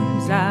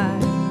arms I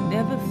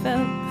never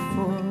felt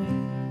before.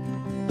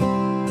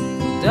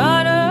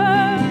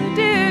 Daughter,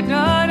 dear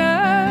daughter,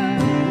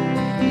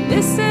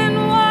 listen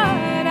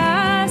what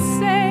I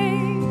say.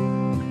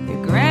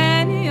 Your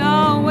granny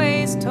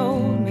always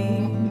told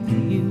me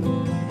you'd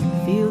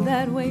feel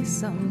that way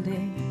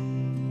someday.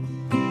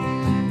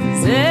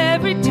 'Cause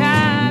every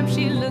time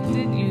she looked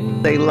at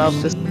you, they love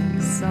this.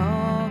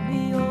 Saw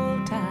the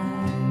old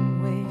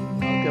time way.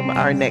 Welcome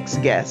our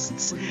next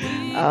guests.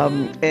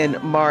 In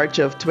March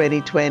of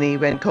 2020,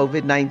 when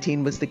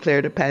COVID-19 was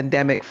declared a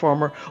pandemic,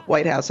 former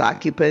White House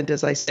occupant,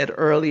 as I said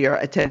earlier,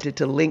 attempted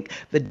to link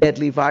the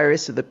deadly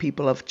virus to the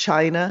people of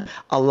China.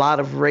 A lot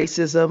of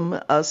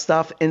racism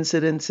stuff,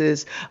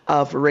 incidences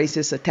of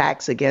racist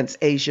attacks against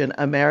Asian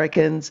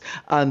Americans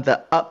on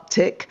the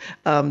uptick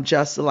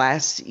just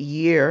last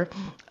year.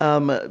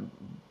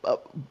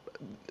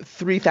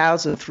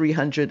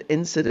 3,300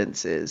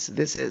 incidences.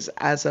 This is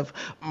as of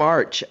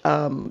March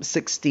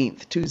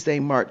 16th, Tuesday,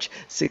 March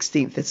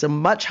 16th. It's a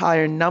much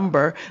higher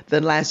number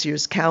than last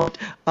year's count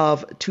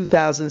of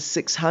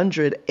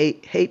 2,600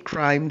 hate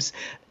crimes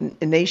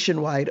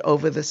nationwide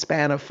over the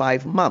span of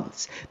 5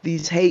 months.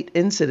 These hate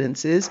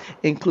incidences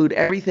include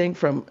everything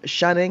from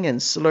shunning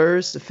and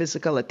slurs to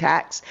physical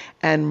attacks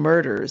and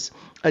murders.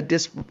 A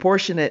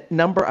disproportionate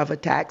number of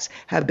attacks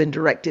have been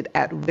directed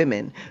at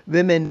women.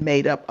 Women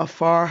made up a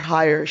far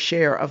higher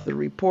share of the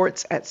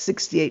reports at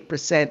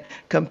 68%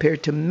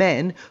 compared to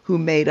men, who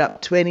made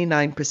up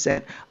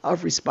 29%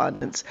 of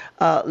respondents.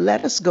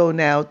 Let us go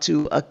now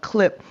to a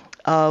clip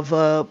of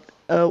a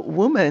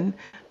woman,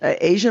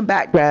 Asian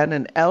background,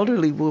 an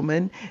elderly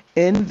woman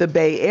in the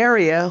Bay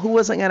Area who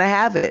wasn't going to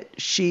have it.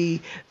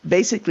 She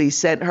basically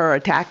sent her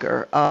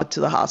attacker to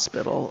the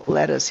hospital.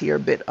 Let us hear a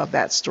bit of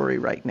that story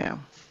right now.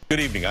 Good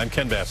evening. I'm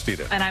Ken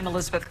Bastida. And I'm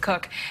Elizabeth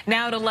Cook.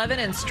 Now at 11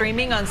 and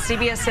streaming on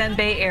CBSN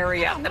Bay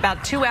Area.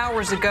 About 2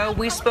 hours ago,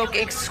 we spoke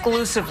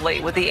exclusively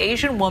with the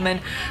Asian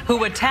woman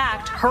who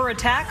attacked her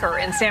attacker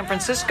in San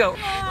Francisco.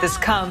 This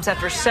comes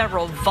after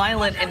several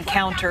violent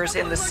encounters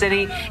in the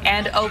city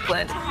and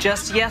Oakland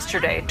just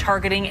yesterday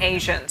targeting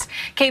Asians.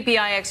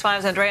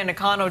 KPIX5's Andrea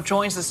Nakano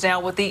joins us now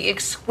with the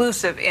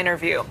exclusive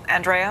interview.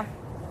 Andrea?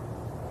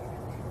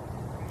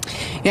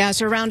 Yeah,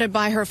 surrounded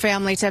by her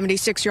family,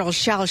 76-year-old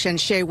Xiao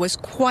Shen-Sheh was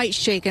quite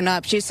shaken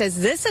up. She says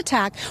this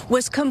attack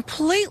was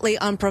completely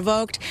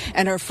unprovoked,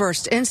 and her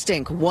first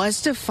instinct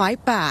was to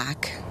fight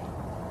back.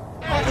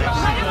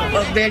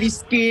 Very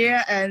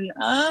scared and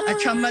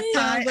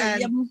traumatized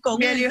and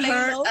really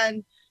hurt,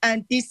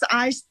 and this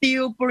eye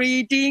still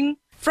bleeding.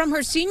 From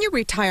her senior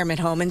retirement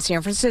home in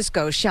San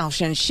Francisco, Xiao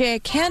Shen-Sheh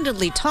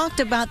candidly talked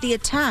about the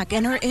attack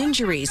and her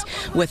injuries,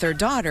 with her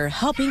daughter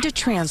helping to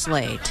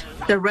translate.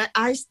 The red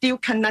eye still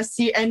cannot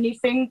see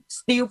anything,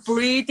 still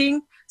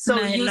bleeding.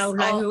 So use a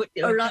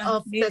lot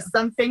of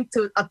something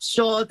to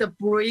absorb the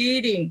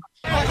bleeding.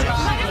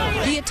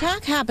 The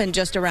attack happened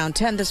just around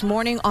 10 this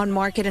morning on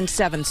Market and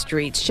 7th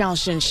Street. Xiao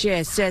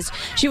Shenxie says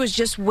she was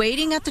just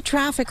waiting at the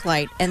traffic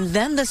light, and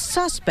then the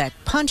suspect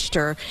punched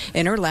her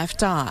in her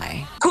left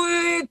eye.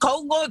 She's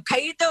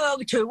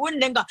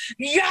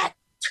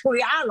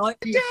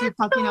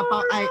talking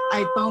about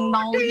I don't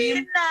know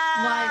him,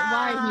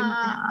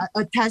 why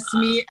he attacked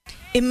me.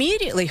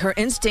 Immediately, her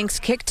instincts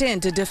kicked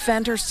in to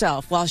defend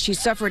herself. While she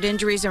suffered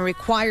injuries and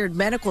required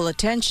medical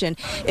attention,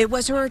 it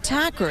was her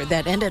attacker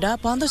that ended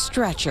up on the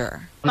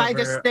stretcher. Fight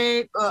the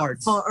stay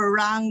for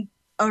around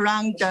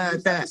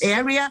the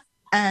area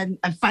and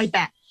fight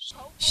back.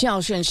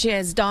 Xiao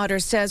Shenxie's daughter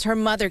says her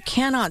mother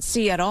cannot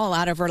see at all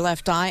out of her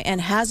left eye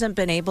and hasn't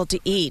been able to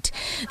eat.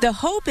 The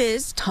hope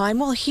is time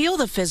will heal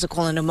the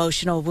physical and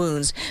emotional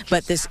wounds,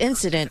 but this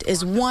incident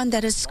is one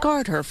that has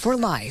scarred her for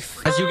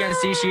life. As you can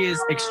see, she is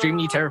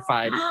extremely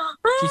terrified.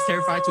 She's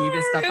terrified to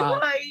even step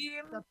out.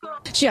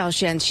 Xiao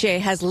Shenxie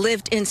has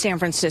lived in San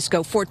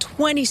Francisco for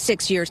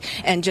 26 years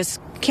and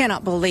just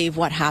cannot believe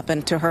what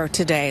happened to her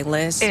today,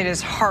 Liz. It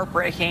is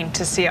heartbreaking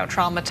to see how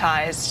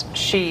traumatized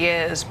she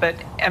is, but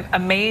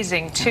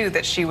amazing, too,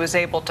 that she was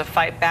able to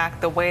fight back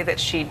the way that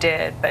she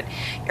did. But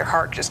your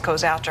heart just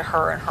goes out to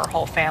her and her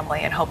whole family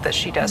and hope that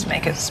she does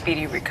make a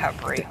speedy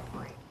recovery.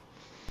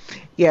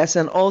 Yes,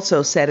 and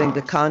also setting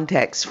the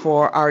context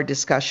for our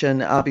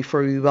discussion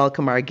before we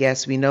welcome our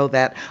guests. We know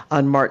that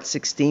on March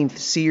 16th,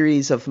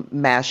 series of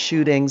mass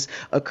shootings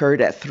occurred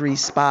at 3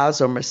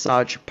 spas or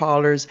massage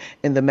parlors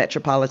in the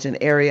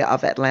metropolitan area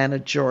of Atlanta,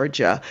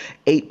 Georgia.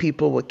 8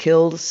 people were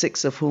killed,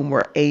 6 of whom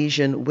were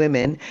Asian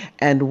women,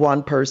 and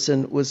 1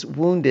 person was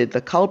wounded.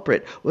 The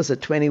culprit was a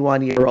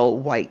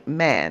 21-year-old white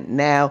man.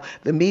 Now,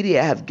 the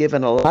media have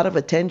given a lot of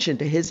attention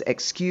to his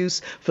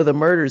excuse for the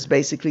murders,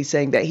 basically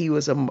saying that he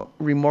was a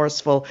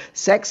remorseful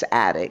sex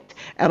addict.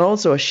 And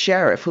also a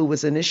sheriff who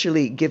was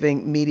initially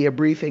giving media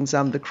briefings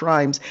on the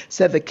crimes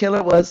said the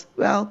killer was,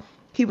 well,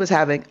 he was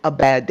having a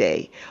bad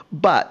day.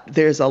 But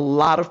there's a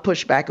lot of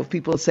pushback of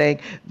people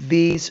saying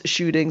these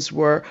shootings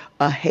were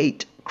a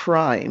hate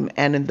crime.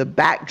 And in the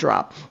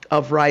backdrop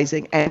of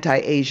rising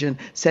anti-Asian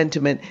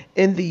sentiment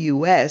in the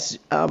U.S.,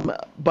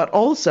 but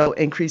also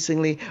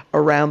increasingly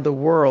around the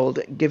world,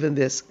 given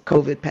this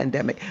COVID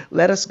pandemic.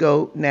 Let us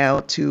go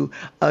now to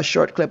a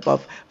short clip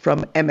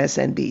from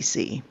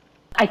MSNBC.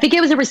 I think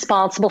it was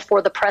irresponsible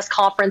for the press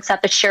conference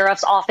that the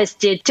sheriff's office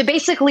did to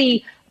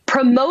basically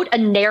promote a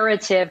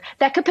narrative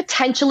that could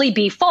potentially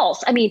be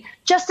false. I mean,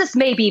 justice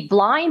may be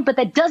blind, but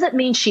that doesn't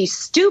mean she's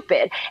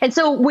stupid. And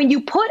so when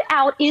you put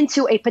out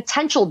into a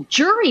potential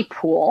jury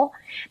pool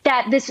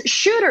that this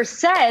shooter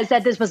says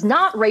that this was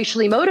not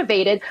racially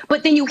motivated,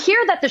 but then you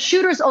hear that the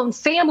shooter's own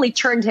family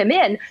turned him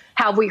in,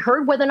 have we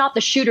heard whether or not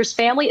the shooter's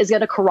family is going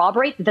to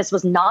corroborate that this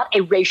was not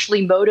a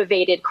racially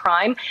motivated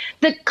crime?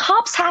 The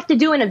cops have to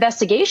do an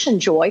investigation,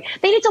 Joy.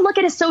 They need to look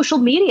at his social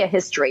media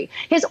history,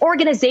 his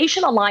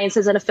organization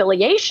alliances and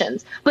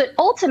affiliations. But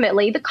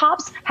ultimately, the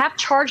cops have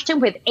charged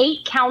him with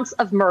 8 counts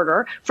of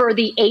murder for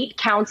the 8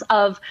 counts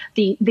of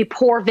the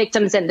poor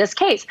victims in this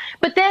case.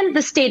 But then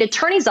the state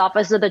attorney's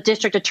office or the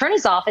district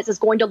attorney's office is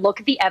going to look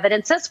at the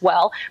evidence as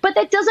well. But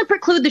that doesn't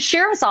preclude the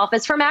sheriff's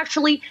office from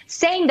actually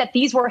saying that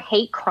these were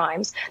hate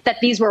crimes, that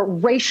these were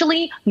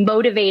racially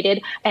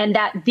motivated, and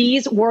that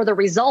these were the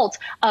result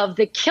of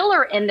the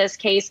killer in this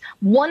case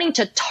wanting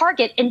to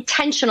target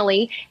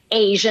intentionally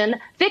Asian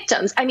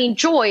victims. I mean,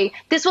 Joy,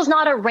 this was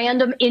not a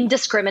random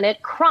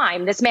indiscriminate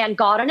crime. This man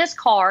got in his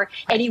car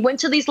and he went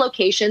to these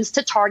locations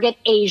to target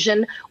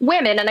Asian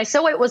women. And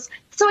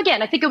so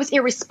again, I think it was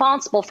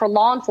irresponsible for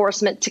law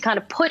enforcement to kind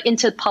of put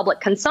into public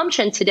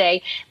consumption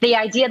today the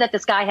idea that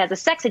this guy has a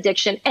sex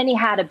addiction and he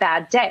had a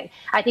bad day.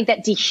 I think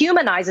that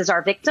dehumanizes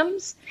our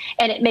victims,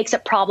 and it makes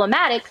it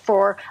problematic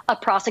for a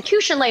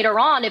prosecution later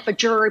on if a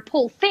jury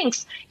pool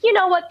thinks, you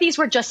know what, these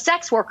were just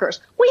sex workers.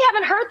 We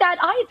haven't heard that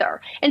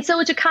either. And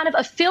so to kind of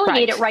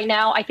affiliate it right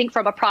now, I think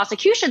from a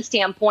prosecution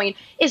standpoint,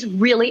 is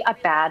really a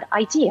bad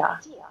idea.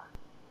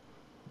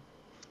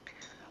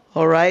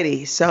 All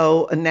righty.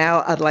 So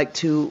now I'd like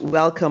to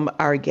welcome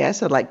our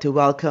guest. I'd like to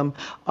welcome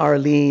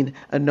Arlene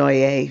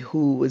Inouye,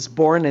 who was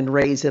born and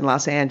raised in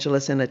Los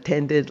Angeles and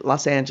attended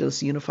Los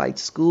Angeles Unified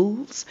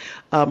Schools.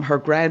 Her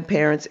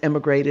grandparents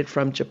immigrated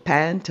from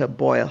Japan to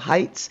Boyle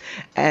Heights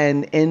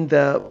and in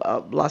the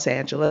Los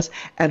Angeles,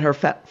 and her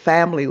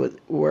family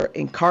were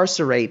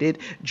incarcerated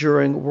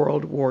during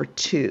World War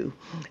II.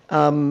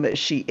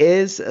 She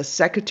is a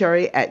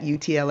secretary at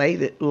UTLA,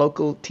 the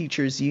local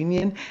teachers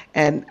union,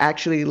 and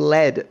actually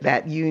led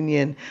that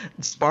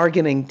union's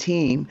bargaining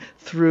team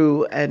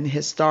through an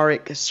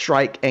historic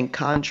strike and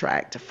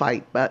contract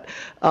fight. But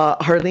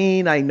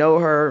Arlene, I know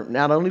her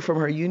not only from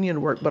her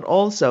union work, but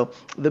also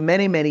the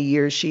many, many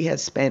years she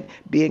has spent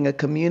being a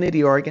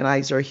community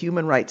organizer,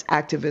 human rights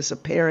activist, a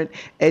parent,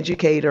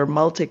 educator,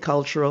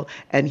 multicultural,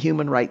 and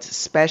human rights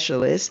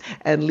specialist,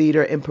 and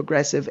leader in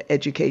progressive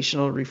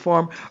educational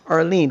reform.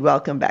 Arlene,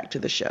 welcome back to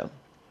the show.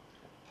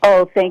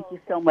 Oh, thank you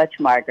so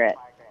much, Margaret.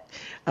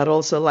 I'd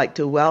also like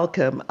to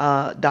welcome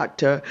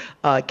Dr.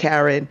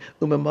 Karen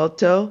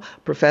Umamoto.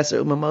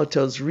 Professor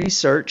Umamoto's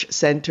research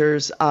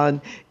centers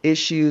on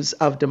issues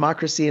of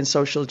democracy and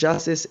social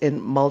justice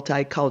in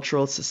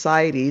multicultural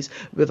societies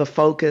with a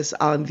focus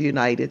on the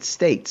United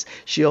States.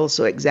 She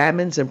also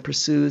examines and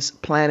pursues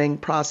planning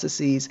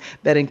processes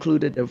that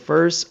include a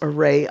diverse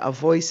array of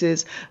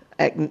voices,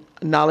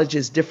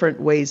 acknowledges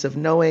different ways of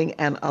knowing,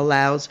 and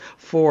allows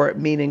for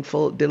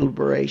meaningful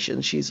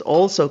deliberation. She's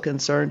also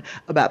concerned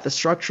about the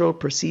structural,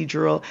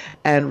 procedural,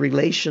 and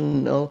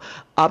relational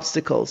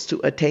obstacles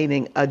to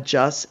attaining a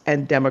just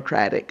and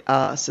democratic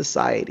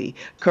society.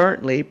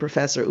 Currently,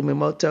 Professor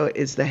Umamoto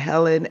is the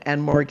Helen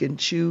and Morgan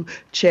Chu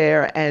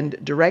Chair and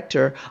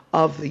Director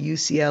of the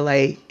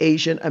UCLA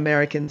Asian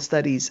American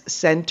Studies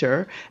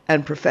Center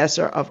and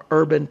Professor of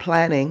Urban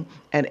Planning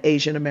and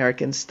Asian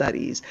American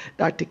Studies.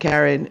 Dr.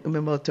 Karen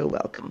Umamoto,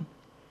 welcome.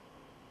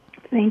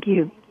 Thank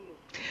you.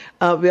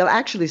 We'll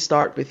actually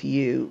start with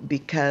you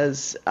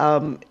because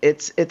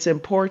it's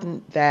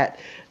important that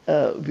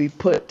we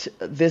put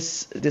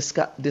this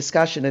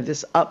discussion and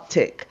this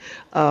uptick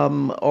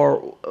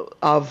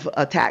of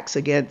attacks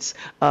against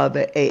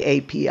the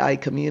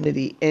AAPI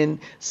community in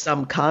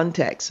some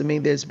context. I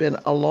mean, there's been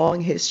a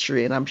long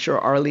history, and I'm sure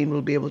Arlene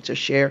will be able to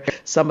share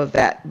some of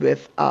that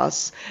with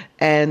us.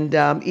 And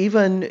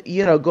even,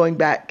 going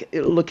back,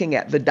 looking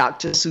at the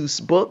Dr.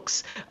 Seuss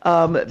books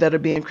that are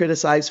being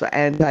criticized for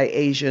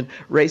anti-Asian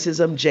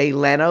racism. Jay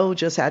Leno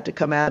just had to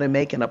come out and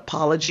make an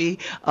apology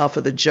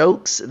for the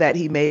jokes that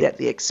he made at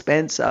the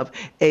expense of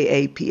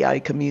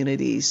AAPI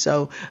communities.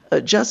 So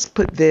just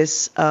put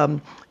this,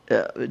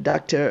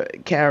 Dr.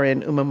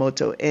 Karen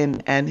Umamoto,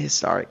 in an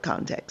historic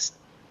context.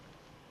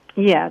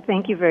 Yeah,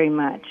 thank you very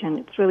much. And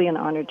it's really an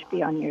honor to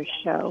be on your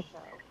show.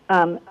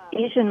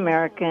 Asian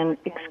American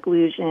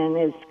exclusion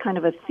is kind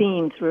of a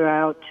theme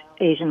throughout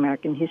Asian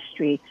American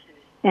history.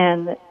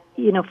 And,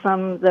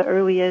 from the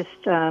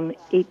earliest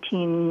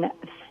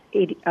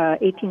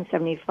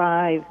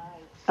 1875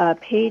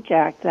 Page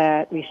Act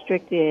that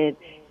restricted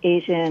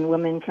Asian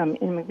women from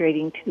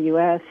immigrating to the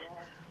U.S.,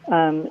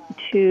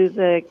 to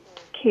the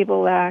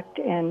Cable Act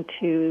and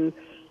to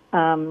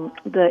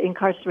the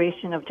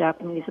incarceration of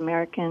Japanese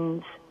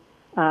Americans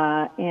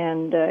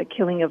and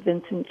killing of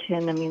Vincent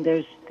Chin. I mean,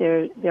 there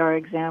are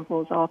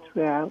examples all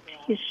throughout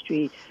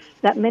history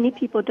that many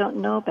people don't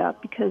know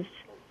about because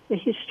the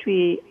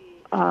history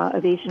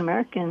of Asian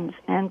Americans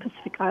and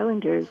Pacific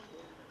Islanders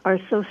are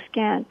so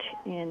scant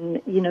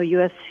in,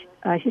 U.S.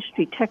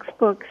 History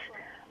textbooks.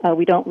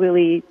 We don't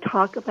really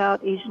talk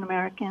about Asian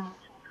Americans,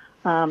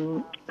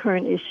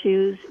 current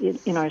issues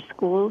in our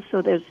schools.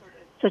 So there's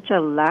such a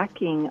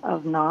lacking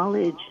of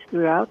knowledge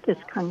throughout this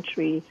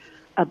country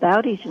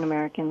about Asian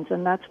Americans,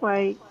 and that's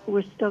why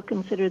we're still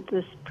considered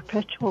this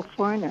perpetual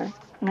foreigner.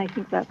 And I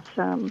think that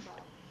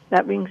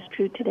rings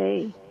true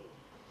today.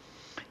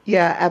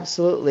 Yeah,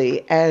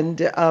 absolutely.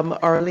 And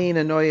Arlene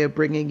Anoya,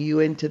 bringing you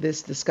into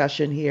this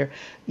discussion here,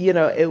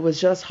 it was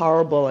just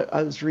horrible.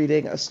 I was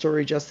reading a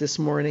story just this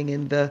morning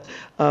in the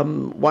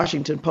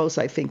Washington Post,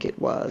 I think it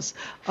was,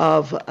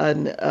 of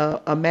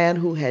a man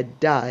who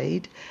had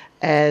died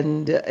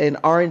and in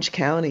Orange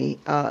County,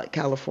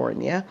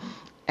 California.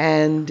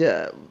 And,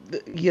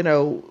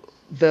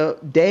 the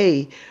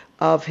day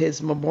of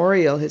his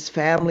memorial, his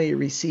family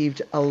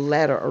received a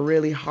letter, a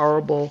really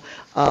horrible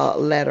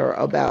letter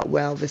about,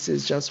 well, this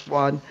is just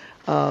one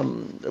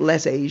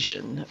less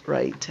Asian,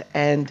 right?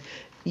 And,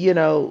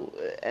 New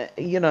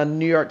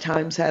York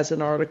Times has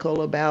an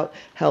article about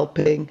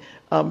helping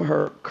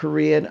her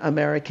Korean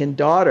American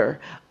daughter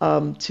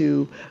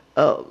to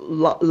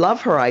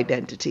love her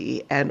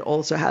identity and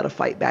also how to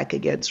fight back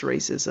against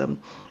racism.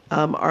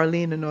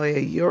 Arlene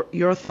Anoya,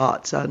 your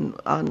thoughts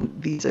on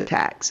these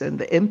attacks and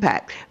the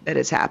impact that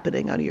is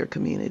happening on your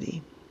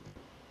community.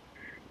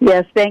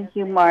 Yes, thank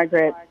you,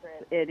 Margaret.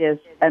 It is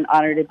an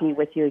honor to be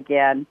with you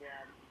again.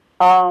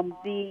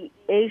 The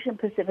Asian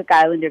Pacific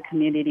Islander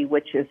community,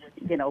 which is,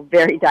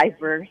 very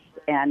diverse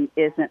and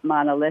isn't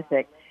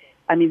monolithic,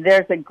 I mean,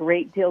 there's a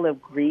great deal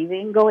of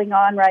grieving going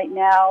on right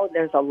now.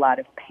 There's a lot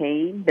of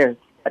pain. There's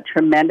a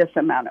tremendous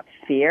amount of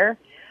fear.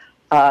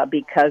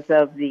 Because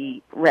of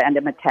the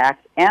random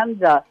attacks and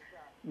the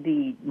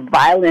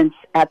violence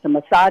at the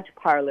massage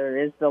parlor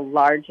is the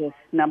largest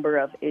number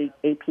of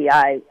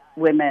API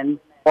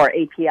women or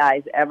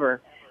APIs ever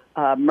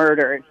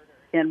murdered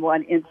in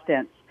one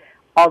instance.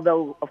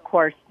 Although, of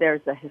course,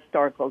 there's a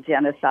historical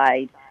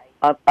genocide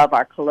of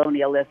our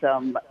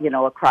colonialism,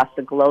 across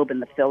the globe in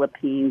the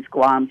Philippines,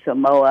 Guam,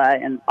 Samoa,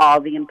 and all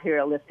the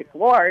imperialistic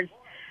wars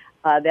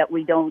that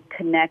we don't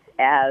connect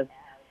as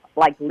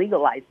like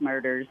legalized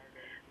murders.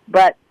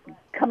 But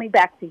coming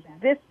back to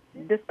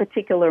this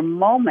particular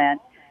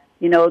moment,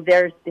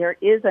 there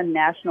is a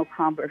national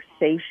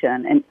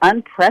conversation, an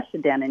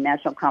unprecedented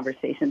national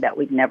conversation that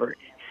we've never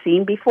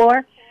seen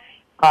before,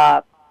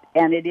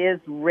 and it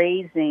is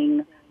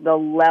raising the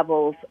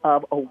levels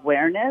of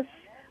awareness.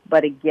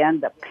 But again,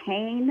 the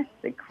pain,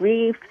 the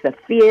grief, the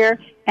fear,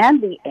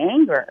 and the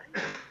anger,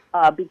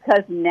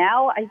 because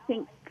now I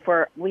think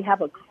we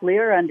have a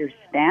clear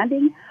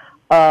understanding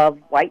of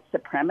white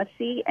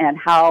supremacy and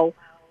how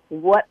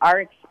what our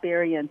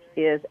experience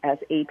is as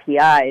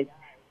APIs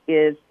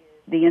is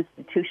the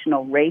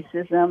institutional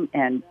racism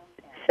and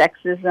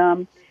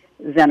sexism,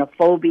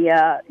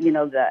 xenophobia,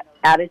 the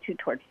attitude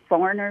towards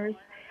foreigners.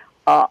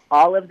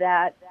 All of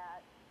that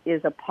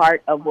is a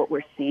part of what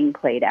we're seeing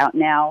played out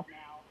now.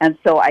 And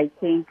so I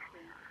think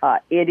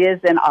it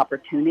is an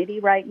opportunity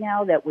right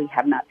now that we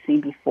have not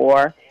seen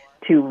before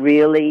to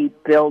really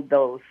build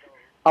those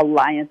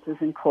alliances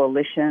and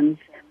coalitions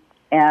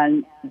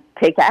and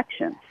take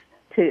actions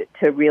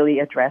to really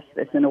address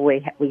this in a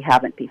way we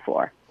haven't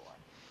before.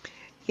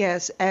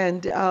 Yes,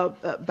 and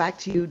back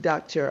to you,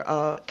 Dr.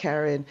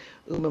 Karen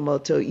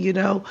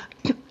Umamoto.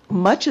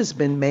 Much has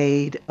been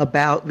made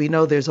about, we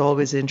know there's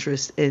always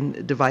interest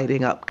in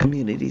dividing up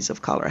communities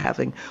of color,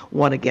 having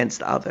one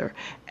against other.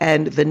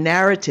 And the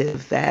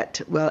narrative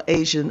that,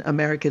 Asian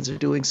Americans are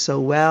doing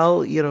so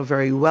well,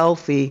 very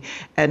wealthy,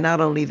 and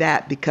not only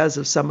that, because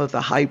of some of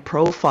the high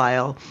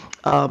profile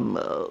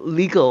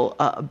legal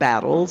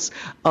battles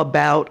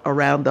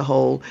around the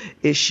whole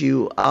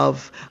issue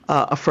of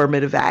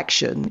affirmative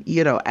action,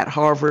 at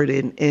Harvard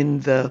in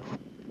the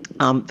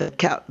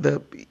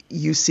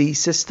UC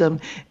system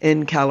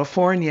in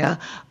California,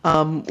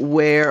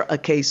 where a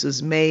case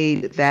was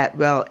made that,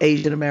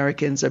 Asian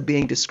Americans are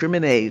being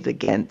discriminated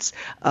against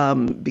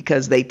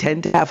because they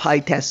tend to have high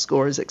test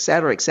scores, et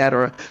cetera, et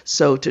cetera.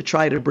 So to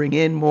try to bring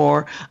in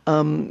more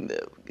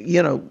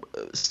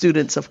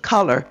students of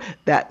color,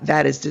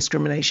 that is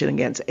discrimination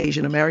against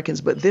Asian Americans.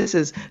 But this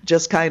has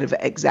just kind of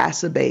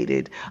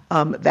exacerbated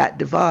that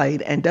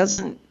divide and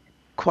doesn't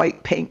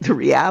quite paint the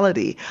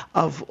reality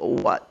of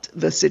what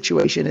the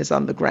situation is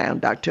on the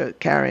ground. Dr.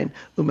 Karen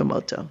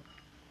Umamoto.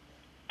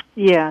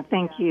 Yeah,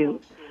 thank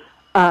you.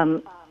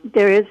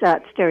 There is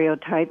that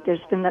stereotype. There's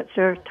been that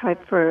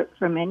stereotype for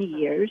many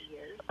years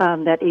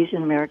that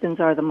Asian Americans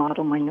are the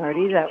model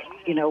minority, that,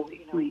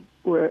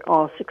 we're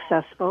all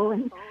successful.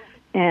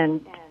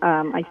 And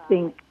I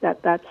think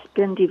that's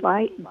been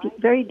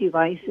very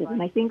divisive.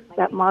 And I think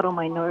that model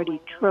minority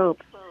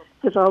trope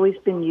has always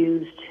been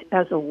used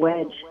as a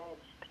wedge,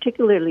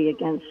 particularly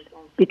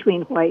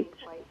between whites,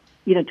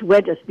 to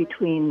wedge us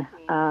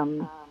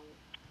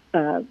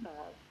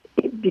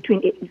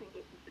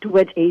to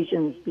wedge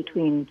Asians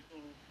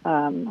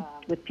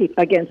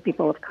against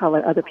people of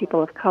color, other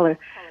people of color.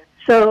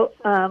 So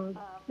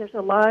there's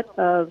a lot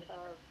of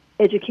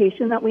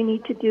education that we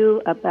need to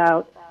do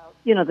about,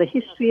 the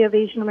history of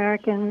Asian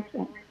Americans.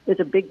 There's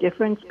a big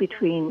difference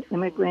between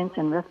immigrants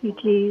and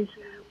refugees.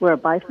 We're a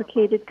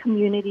bifurcated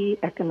community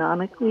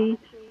economically,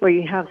 where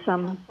you have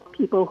some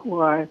people who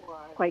are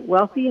quite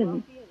wealthy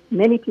and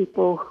many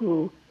people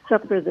who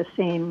suffer the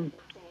same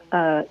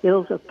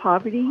ills of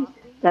poverty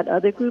that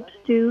other groups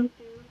do.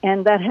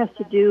 And that has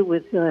to do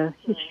with the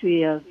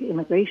history of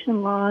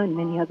immigration law and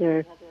many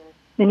other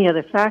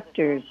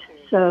factors.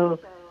 So,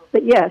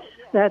 but yes,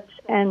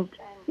 and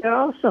there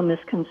are also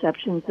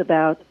misconceptions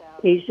about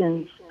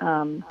Asians.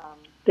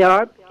 There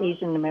are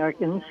Asian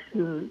Americans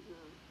who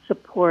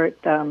support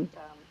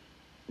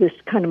this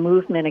kind of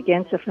movement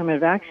against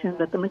affirmative action,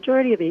 but the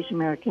majority of Asian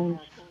Americans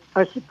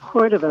are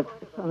supportive of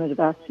affirmative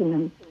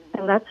action,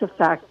 and that's a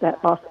fact that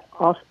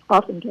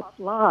often gets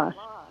lost.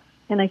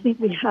 And I think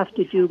we have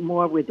to do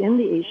more within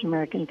the Asian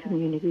American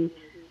community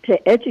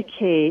to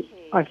educate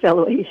our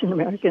fellow Asian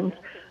Americans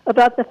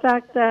about the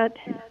fact that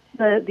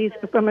these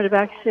affirmative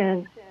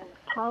action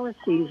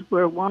policies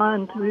were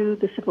won through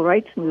the civil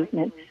rights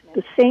movement,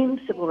 the same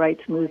civil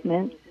rights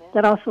movement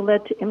that also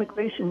led to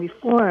immigration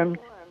reform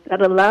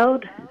that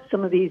allowed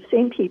some of these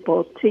same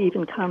people to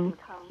even come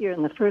here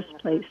in the first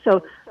place.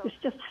 So there's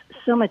just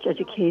so much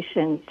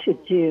education to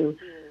do.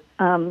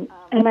 And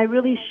I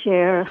really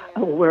share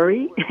a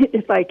worry,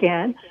 if I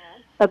can,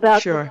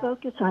 about the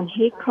focus on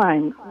hate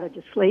crime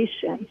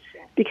legislation,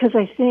 because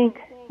I think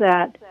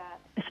that,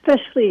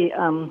 especially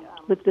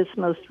with this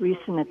most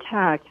recent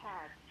attack,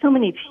 so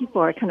many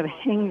people are kind of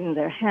hanging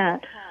their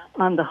hat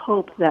on the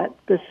hope that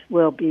this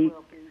will be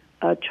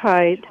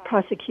tried,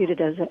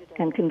 prosecuted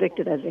and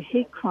convicted as a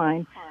hate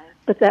crime,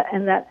 but that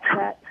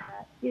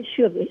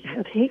issue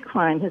of hate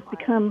crime has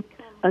become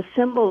a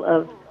symbol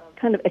of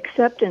kind of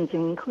acceptance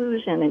and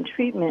inclusion and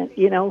treatment,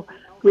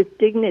 with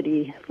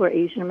dignity for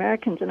Asian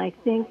Americans. And I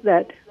think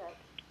that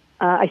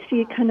I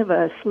see kind of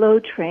a slow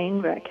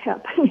train wreck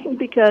happening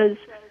because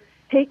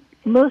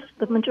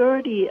the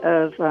majority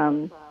of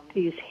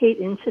these hate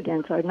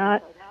incidents are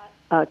not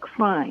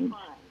crimes,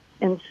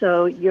 and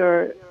so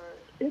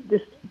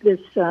this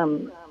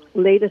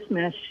latest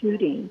mass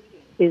shooting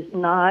is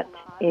not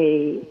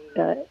a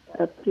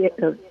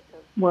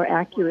more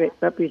accurate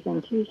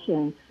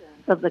representation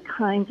of the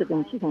kinds of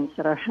incidents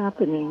that are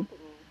happening.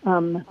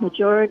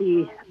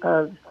 Majority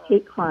of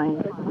hate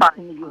crimes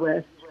in the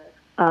U.S.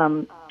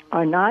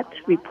 Are not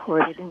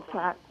reported. In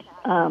fact,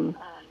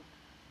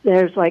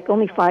 there's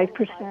only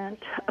 5%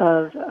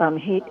 of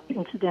hate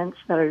incidents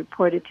that are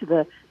reported to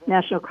the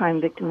National Crime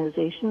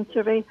Victimization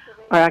Survey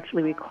are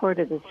actually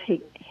recorded as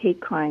hate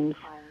crimes,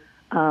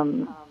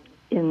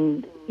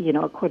 according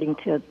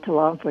to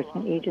law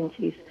enforcement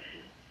agencies.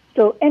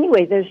 So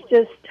anyway, there's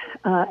just,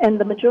 and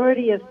the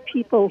majority of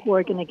people who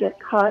are going to get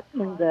caught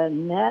in the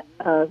net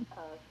of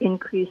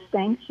increased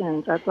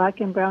sanctions are black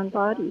and brown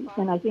bodies.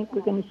 And I think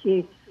we're going to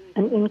see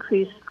an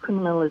increased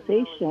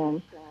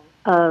criminalization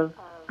of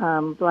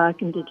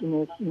black,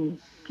 indigenous, and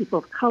people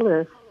of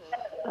color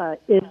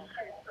if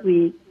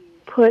we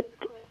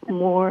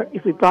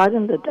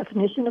broaden the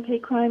definition of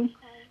hate crimes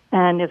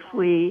and if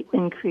we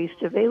increase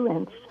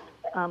surveillance,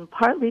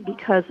 partly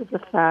because of the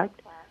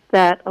fact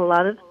that a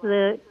lot of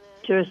the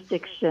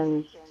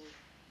jurisdictions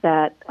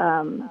that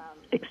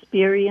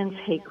experience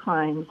hate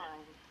crimes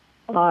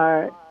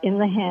are in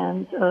the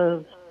hands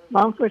of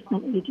law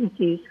enforcement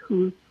agencies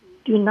who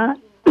do not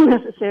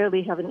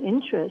necessarily have an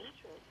interest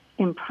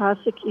in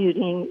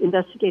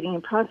investigating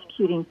and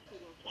prosecuting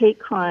hate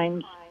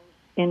crimes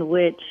in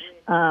which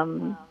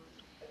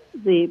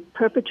the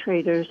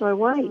perpetrators are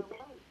white.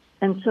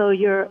 And so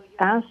you're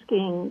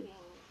asking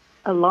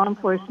a law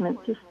enforcement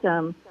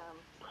system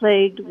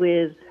plagued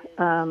with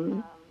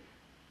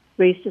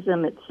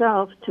racism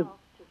itself to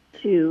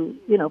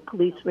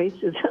police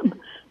racism.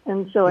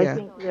 And so I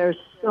think there's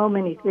so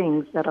many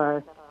things that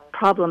are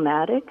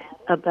problematic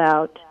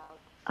about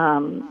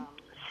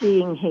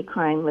seeing hate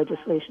crime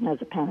legislation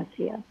as a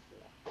panacea.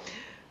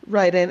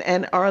 Right,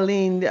 and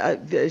Arlene,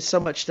 there's so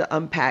much to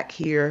unpack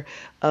here.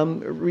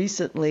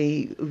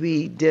 Recently,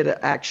 we did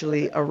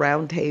actually a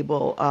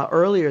roundtable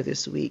earlier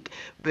this week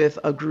with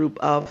a group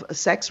of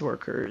sex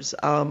workers,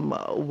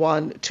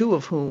 two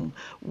of whom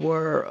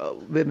were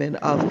women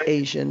of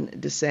Asian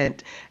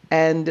descent.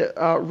 And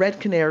Red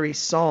Canary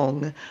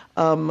Song,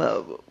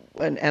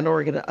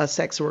 a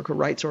sex worker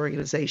rights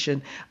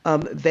organization,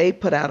 they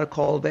put out a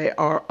call. They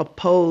are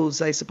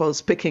opposed, I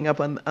suppose, picking up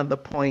on the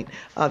point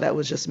that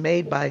was just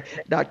made by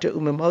Dr.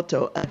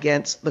 Umamoto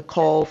against the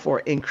call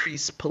for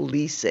increased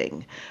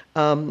policing,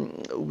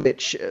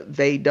 which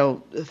they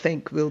don't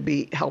think will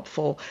be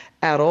helpful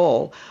at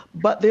all.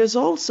 But there's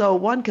also,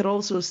 one could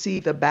also see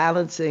the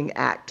balancing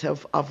act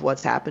of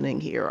what's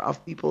happening here,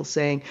 of people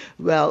saying,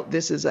 well,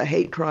 this is a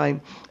hate crime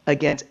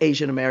against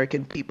Asian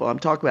American people. I'm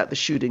talking about the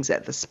shootings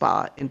at the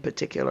spa in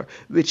particular,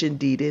 which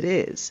indeed it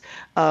is.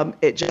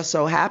 It just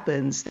so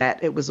happens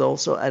that it was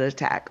also an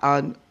attack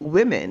on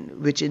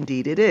women, which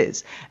indeed it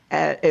is.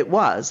 It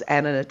was,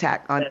 and an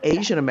attack on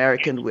Asian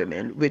American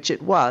women, which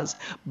it was.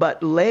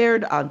 But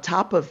layered on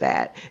top of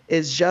that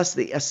is just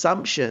the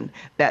assumption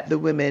that the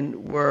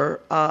women were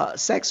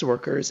sex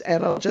workers.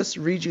 And I'll just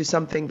read you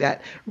something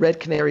that Red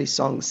Canary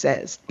Song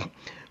says.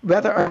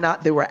 Whether or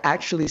not they were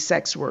actually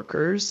sex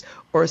workers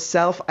or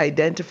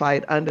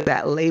self-identified under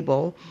that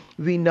label,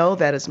 we know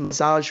that as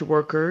massage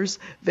workers,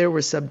 they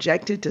were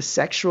subjected to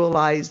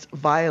sexualized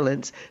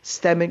violence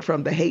stemming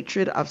from the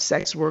hatred of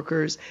sex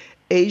workers,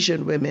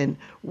 Asian women,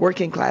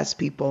 working class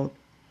people,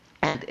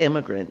 and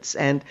immigrants.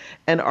 And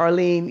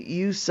Arlene,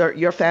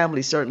 your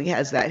family certainly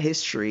has that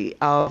history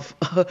of,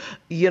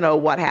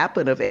 what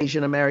happened of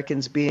Asian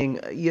Americans being,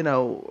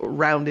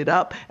 rounded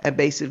up and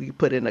basically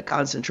put in a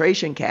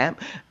concentration camp.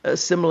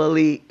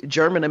 Similarly,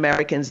 German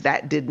Americans,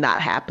 that did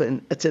not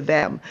happen to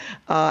them.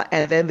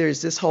 And then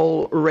there's this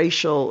whole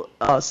racial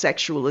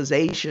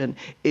sexualization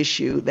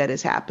issue that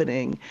is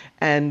happening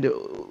and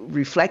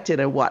reflected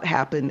in what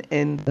happened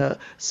in the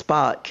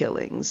spa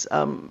killings.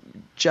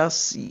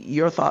 Just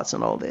your thoughts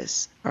on all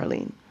this,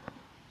 Arlene.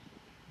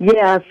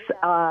 Yes,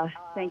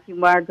 thank you,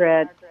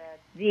 Margaret.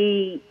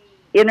 The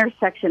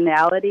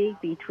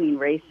intersectionality between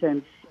race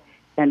and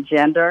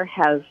gender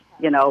has,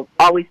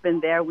 always been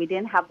there. We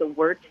didn't have the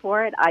words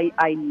for it.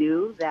 I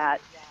knew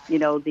that,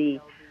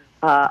 the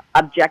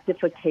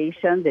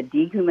objectification, the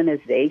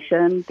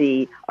dehumanization,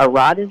 the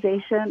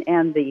erotization,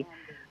 and the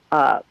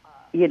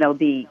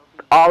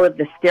all of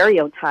the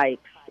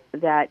stereotypes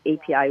that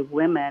API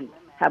women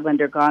have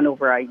undergone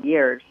over our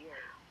years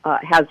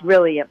has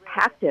really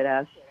impacted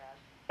us.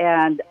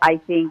 And I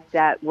think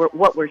that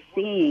what we're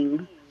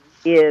seeing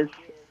is,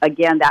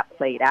 again, that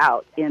played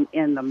out in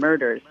the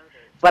murders.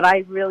 But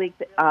I really,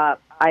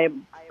 I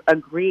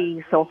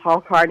agree so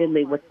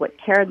wholeheartedly with what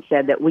Karen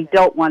said, that we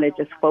don't want to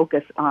just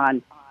focus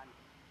on,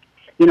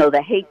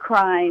 the hate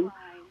crime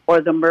or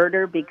the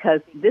murder,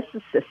 because this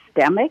is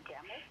systemic.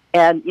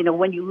 And,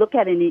 when you look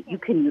at it, you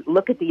can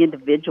look at the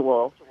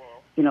individual,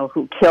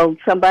 who killed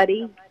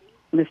somebody,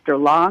 Mr.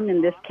 Long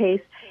in this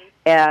case,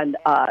 and,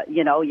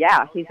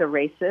 he's a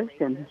racist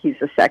and he's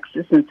a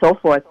sexist and so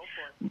forth,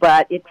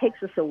 but it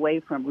takes us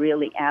away from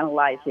really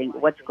analyzing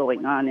what's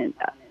going on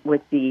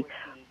with the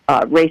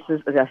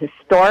racism, the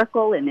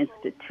historical and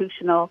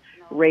institutional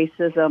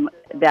racism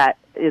that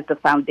is the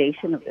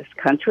foundation of this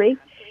country.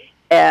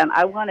 And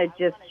I want to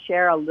just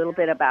share a little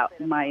bit about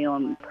my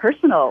own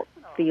personal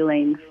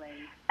feelings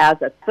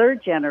as a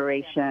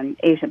third-generation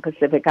Asian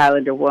Pacific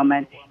Islander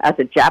woman, as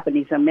a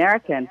Japanese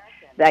American,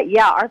 that,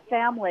 our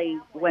family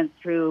went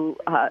through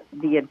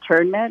the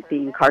internment, the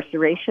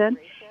incarceration,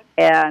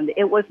 and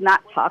it was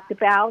not talked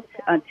about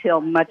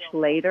until much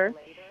later.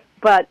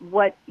 But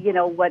what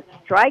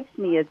strikes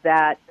me is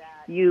that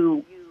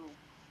my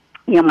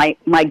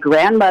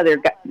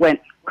grandmother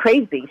went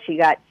crazy. She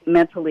got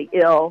mentally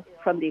ill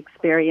from the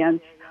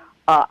experience.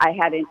 I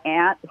had an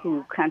aunt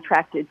who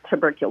contracted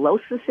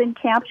tuberculosis in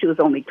camp. She was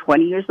only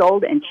 20 years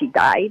old, and she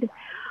died.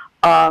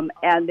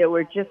 And there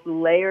were just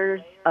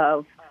layers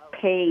of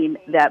pain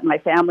that my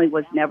family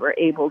was never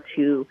able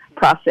to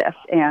process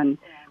and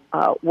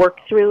work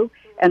through.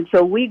 And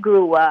so we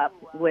grew up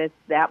with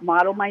that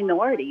model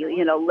minority.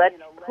 You know, let's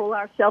pull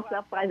ourselves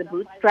up by the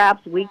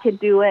bootstraps. We can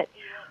do it.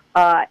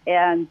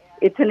 And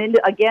it's an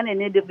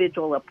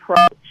individual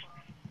approach.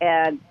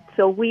 And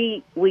so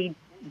we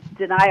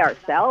deny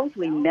ourselves.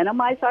 We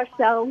minimize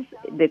ourselves.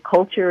 The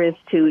culture is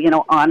to, you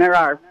know, honor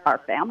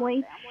our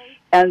family.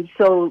 And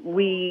so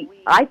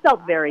I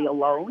felt very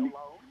alone.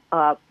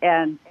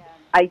 And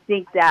I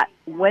think that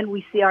when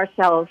we see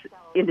ourselves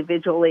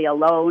individually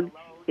alone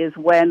is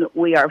when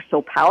we are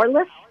so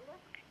powerless.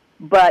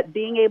 But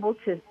being able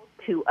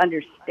to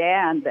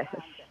understand the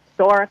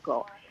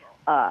historical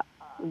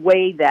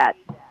way that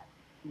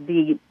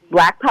the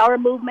Black Power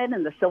movement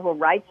and the civil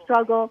rights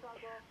struggle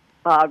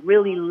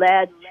really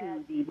led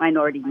to the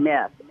minority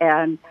myth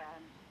and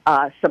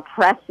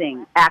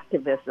suppressing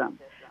activism,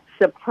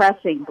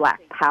 suppressing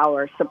Black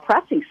power,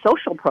 suppressing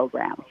social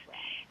programs,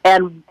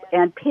 and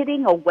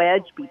pitting a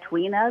wedge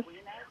between us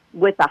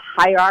with a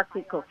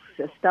hierarchical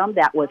system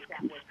that was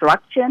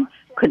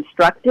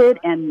constructed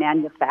and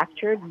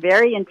manufactured,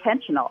 very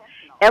intentional.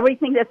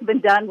 Everything that's been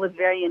done was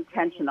very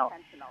intentional.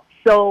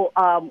 So,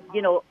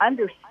 you know,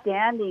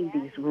 understanding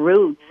these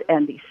roots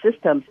and these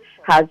systems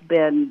has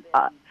been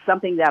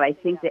something that I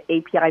think the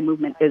API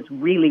movement is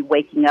really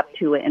waking up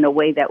to in a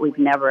way that we've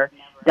never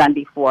done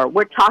before.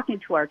 We're talking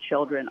to our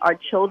children. Our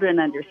children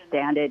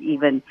understand it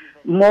even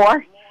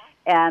more,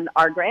 and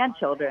our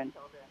grandchildren.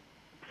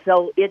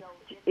 So it's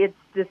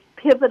this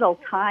pivotal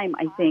time,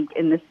 I think,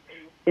 in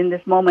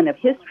this moment of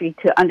history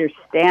to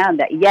understand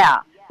that, yeah,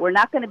 we're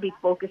not going to be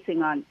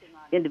focusing on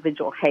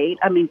individual hate.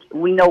 I mean,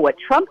 we know what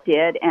Trump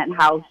did and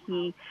how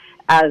he,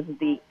 as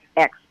the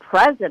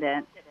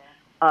ex-president,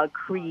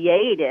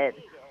 created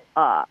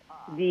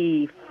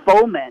the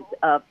foment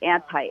of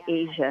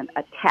anti-Asian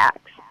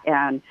attacks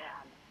and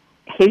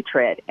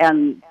hatred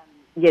and,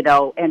 you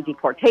know, and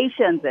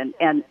deportations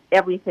and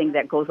everything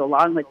that goes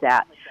along with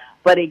that.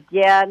 But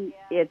again,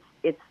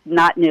 it's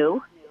not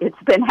new. It's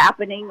been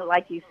happening,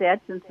 like you said,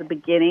 since the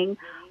beginning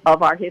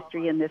of our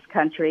history in this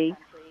country.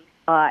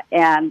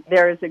 And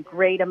there is a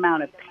great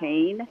amount of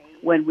pain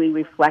when we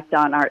reflect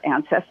on our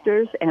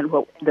ancestors and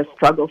what the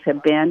struggles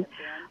have been.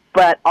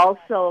 But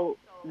also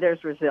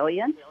there's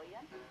resilience.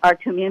 Our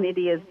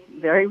community is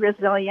very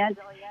resilient.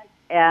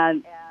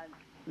 And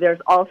there's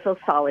also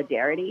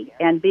solidarity.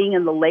 And being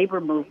in the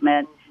labor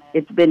movement,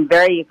 it's been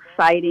very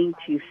exciting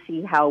to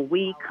see how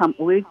we've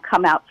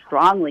come out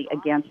strongly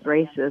against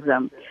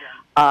racism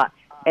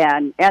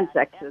and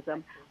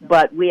sexism.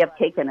 But we have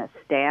taken a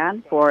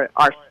stand for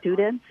our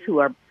students who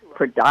are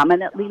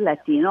predominantly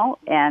Latino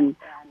and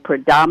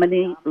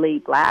predominantly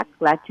Black,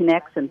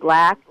 Latinx and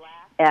Black.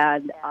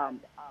 And,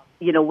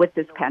 you know, with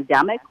this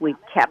pandemic, we've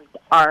kept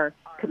our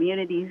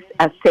communities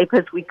as safe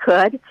as we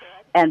could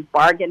and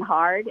bargain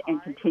hard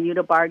and continue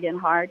to bargain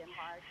hard.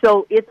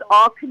 So it's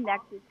all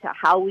connected to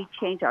how we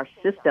change our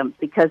systems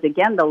because,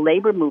 again, the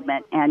labor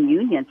movement and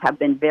unions have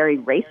been very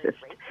racist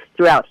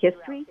throughout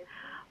history.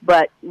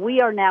 But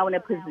we are now in a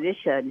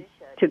position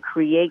to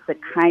create the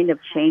kind of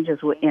changes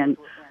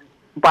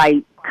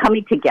by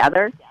coming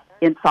together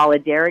in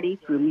solidarity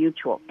through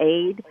mutual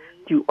aid,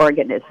 through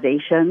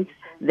organizations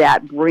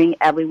that bring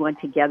everyone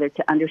together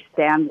to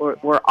understand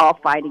we're all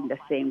fighting the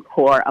same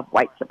core of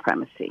white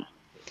supremacy.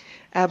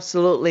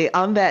 Absolutely.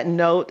 On that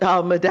note,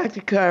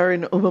 Dr.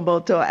 Karen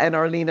Umamoto and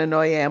Arlene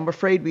Inouye, I'm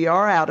afraid we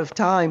are out of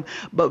time,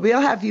 but we'll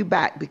have you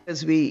back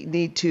because we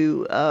need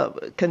to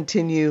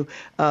continue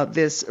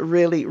this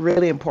really,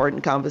 really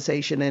important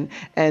conversation.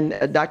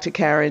 And Dr.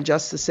 Karen,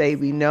 just to say,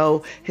 we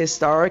know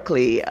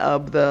historically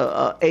of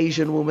the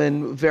Asian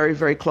woman very,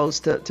 very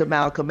close to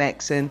Malcolm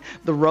X and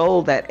the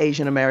role that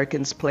Asian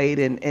Americans played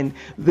in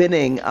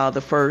winning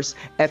the first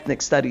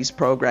ethnic studies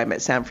program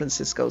at San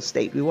Francisco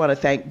State. We want to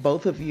thank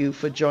both of you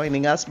for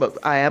joining us, but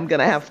I am going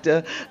to have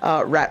to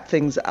wrap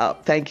things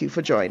up. Thank you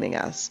for joining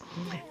us.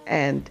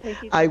 And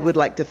I would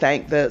like to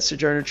thank the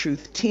Sojourner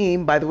Truth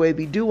team. By the way,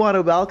 we do want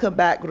to welcome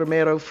back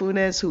Romero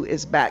Funes, who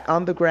is back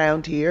on the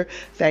ground here.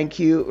 Thank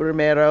you,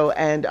 Romero.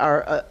 And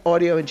our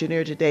audio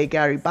engineer today,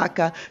 Gary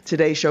Baca.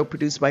 Today's show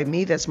produced by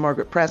me, that's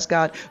Margaret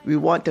Prescott. We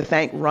want to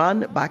thank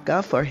Ron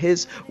Baca for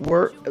his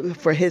work,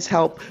 for his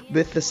help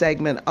with the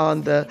segment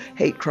on the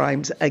hate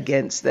crimes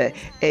against the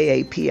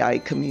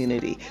AAPI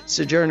community.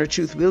 Sojourner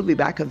Truth will be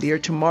back on the air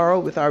tomorrow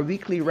with our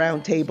weekly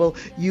roundtable.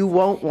 You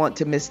won't want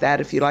to miss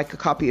that. If you'd like a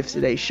copy of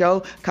today's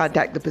show,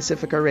 contact the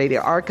Pacifica Radio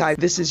Archive.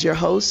 This is your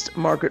host,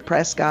 Margaret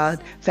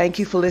Prescott. Thank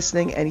you for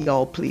listening, and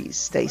y'all please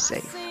stay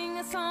safe. Sing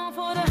a song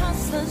for the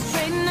hustlers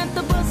trading at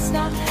the bus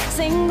stop,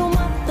 single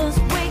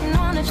mothers.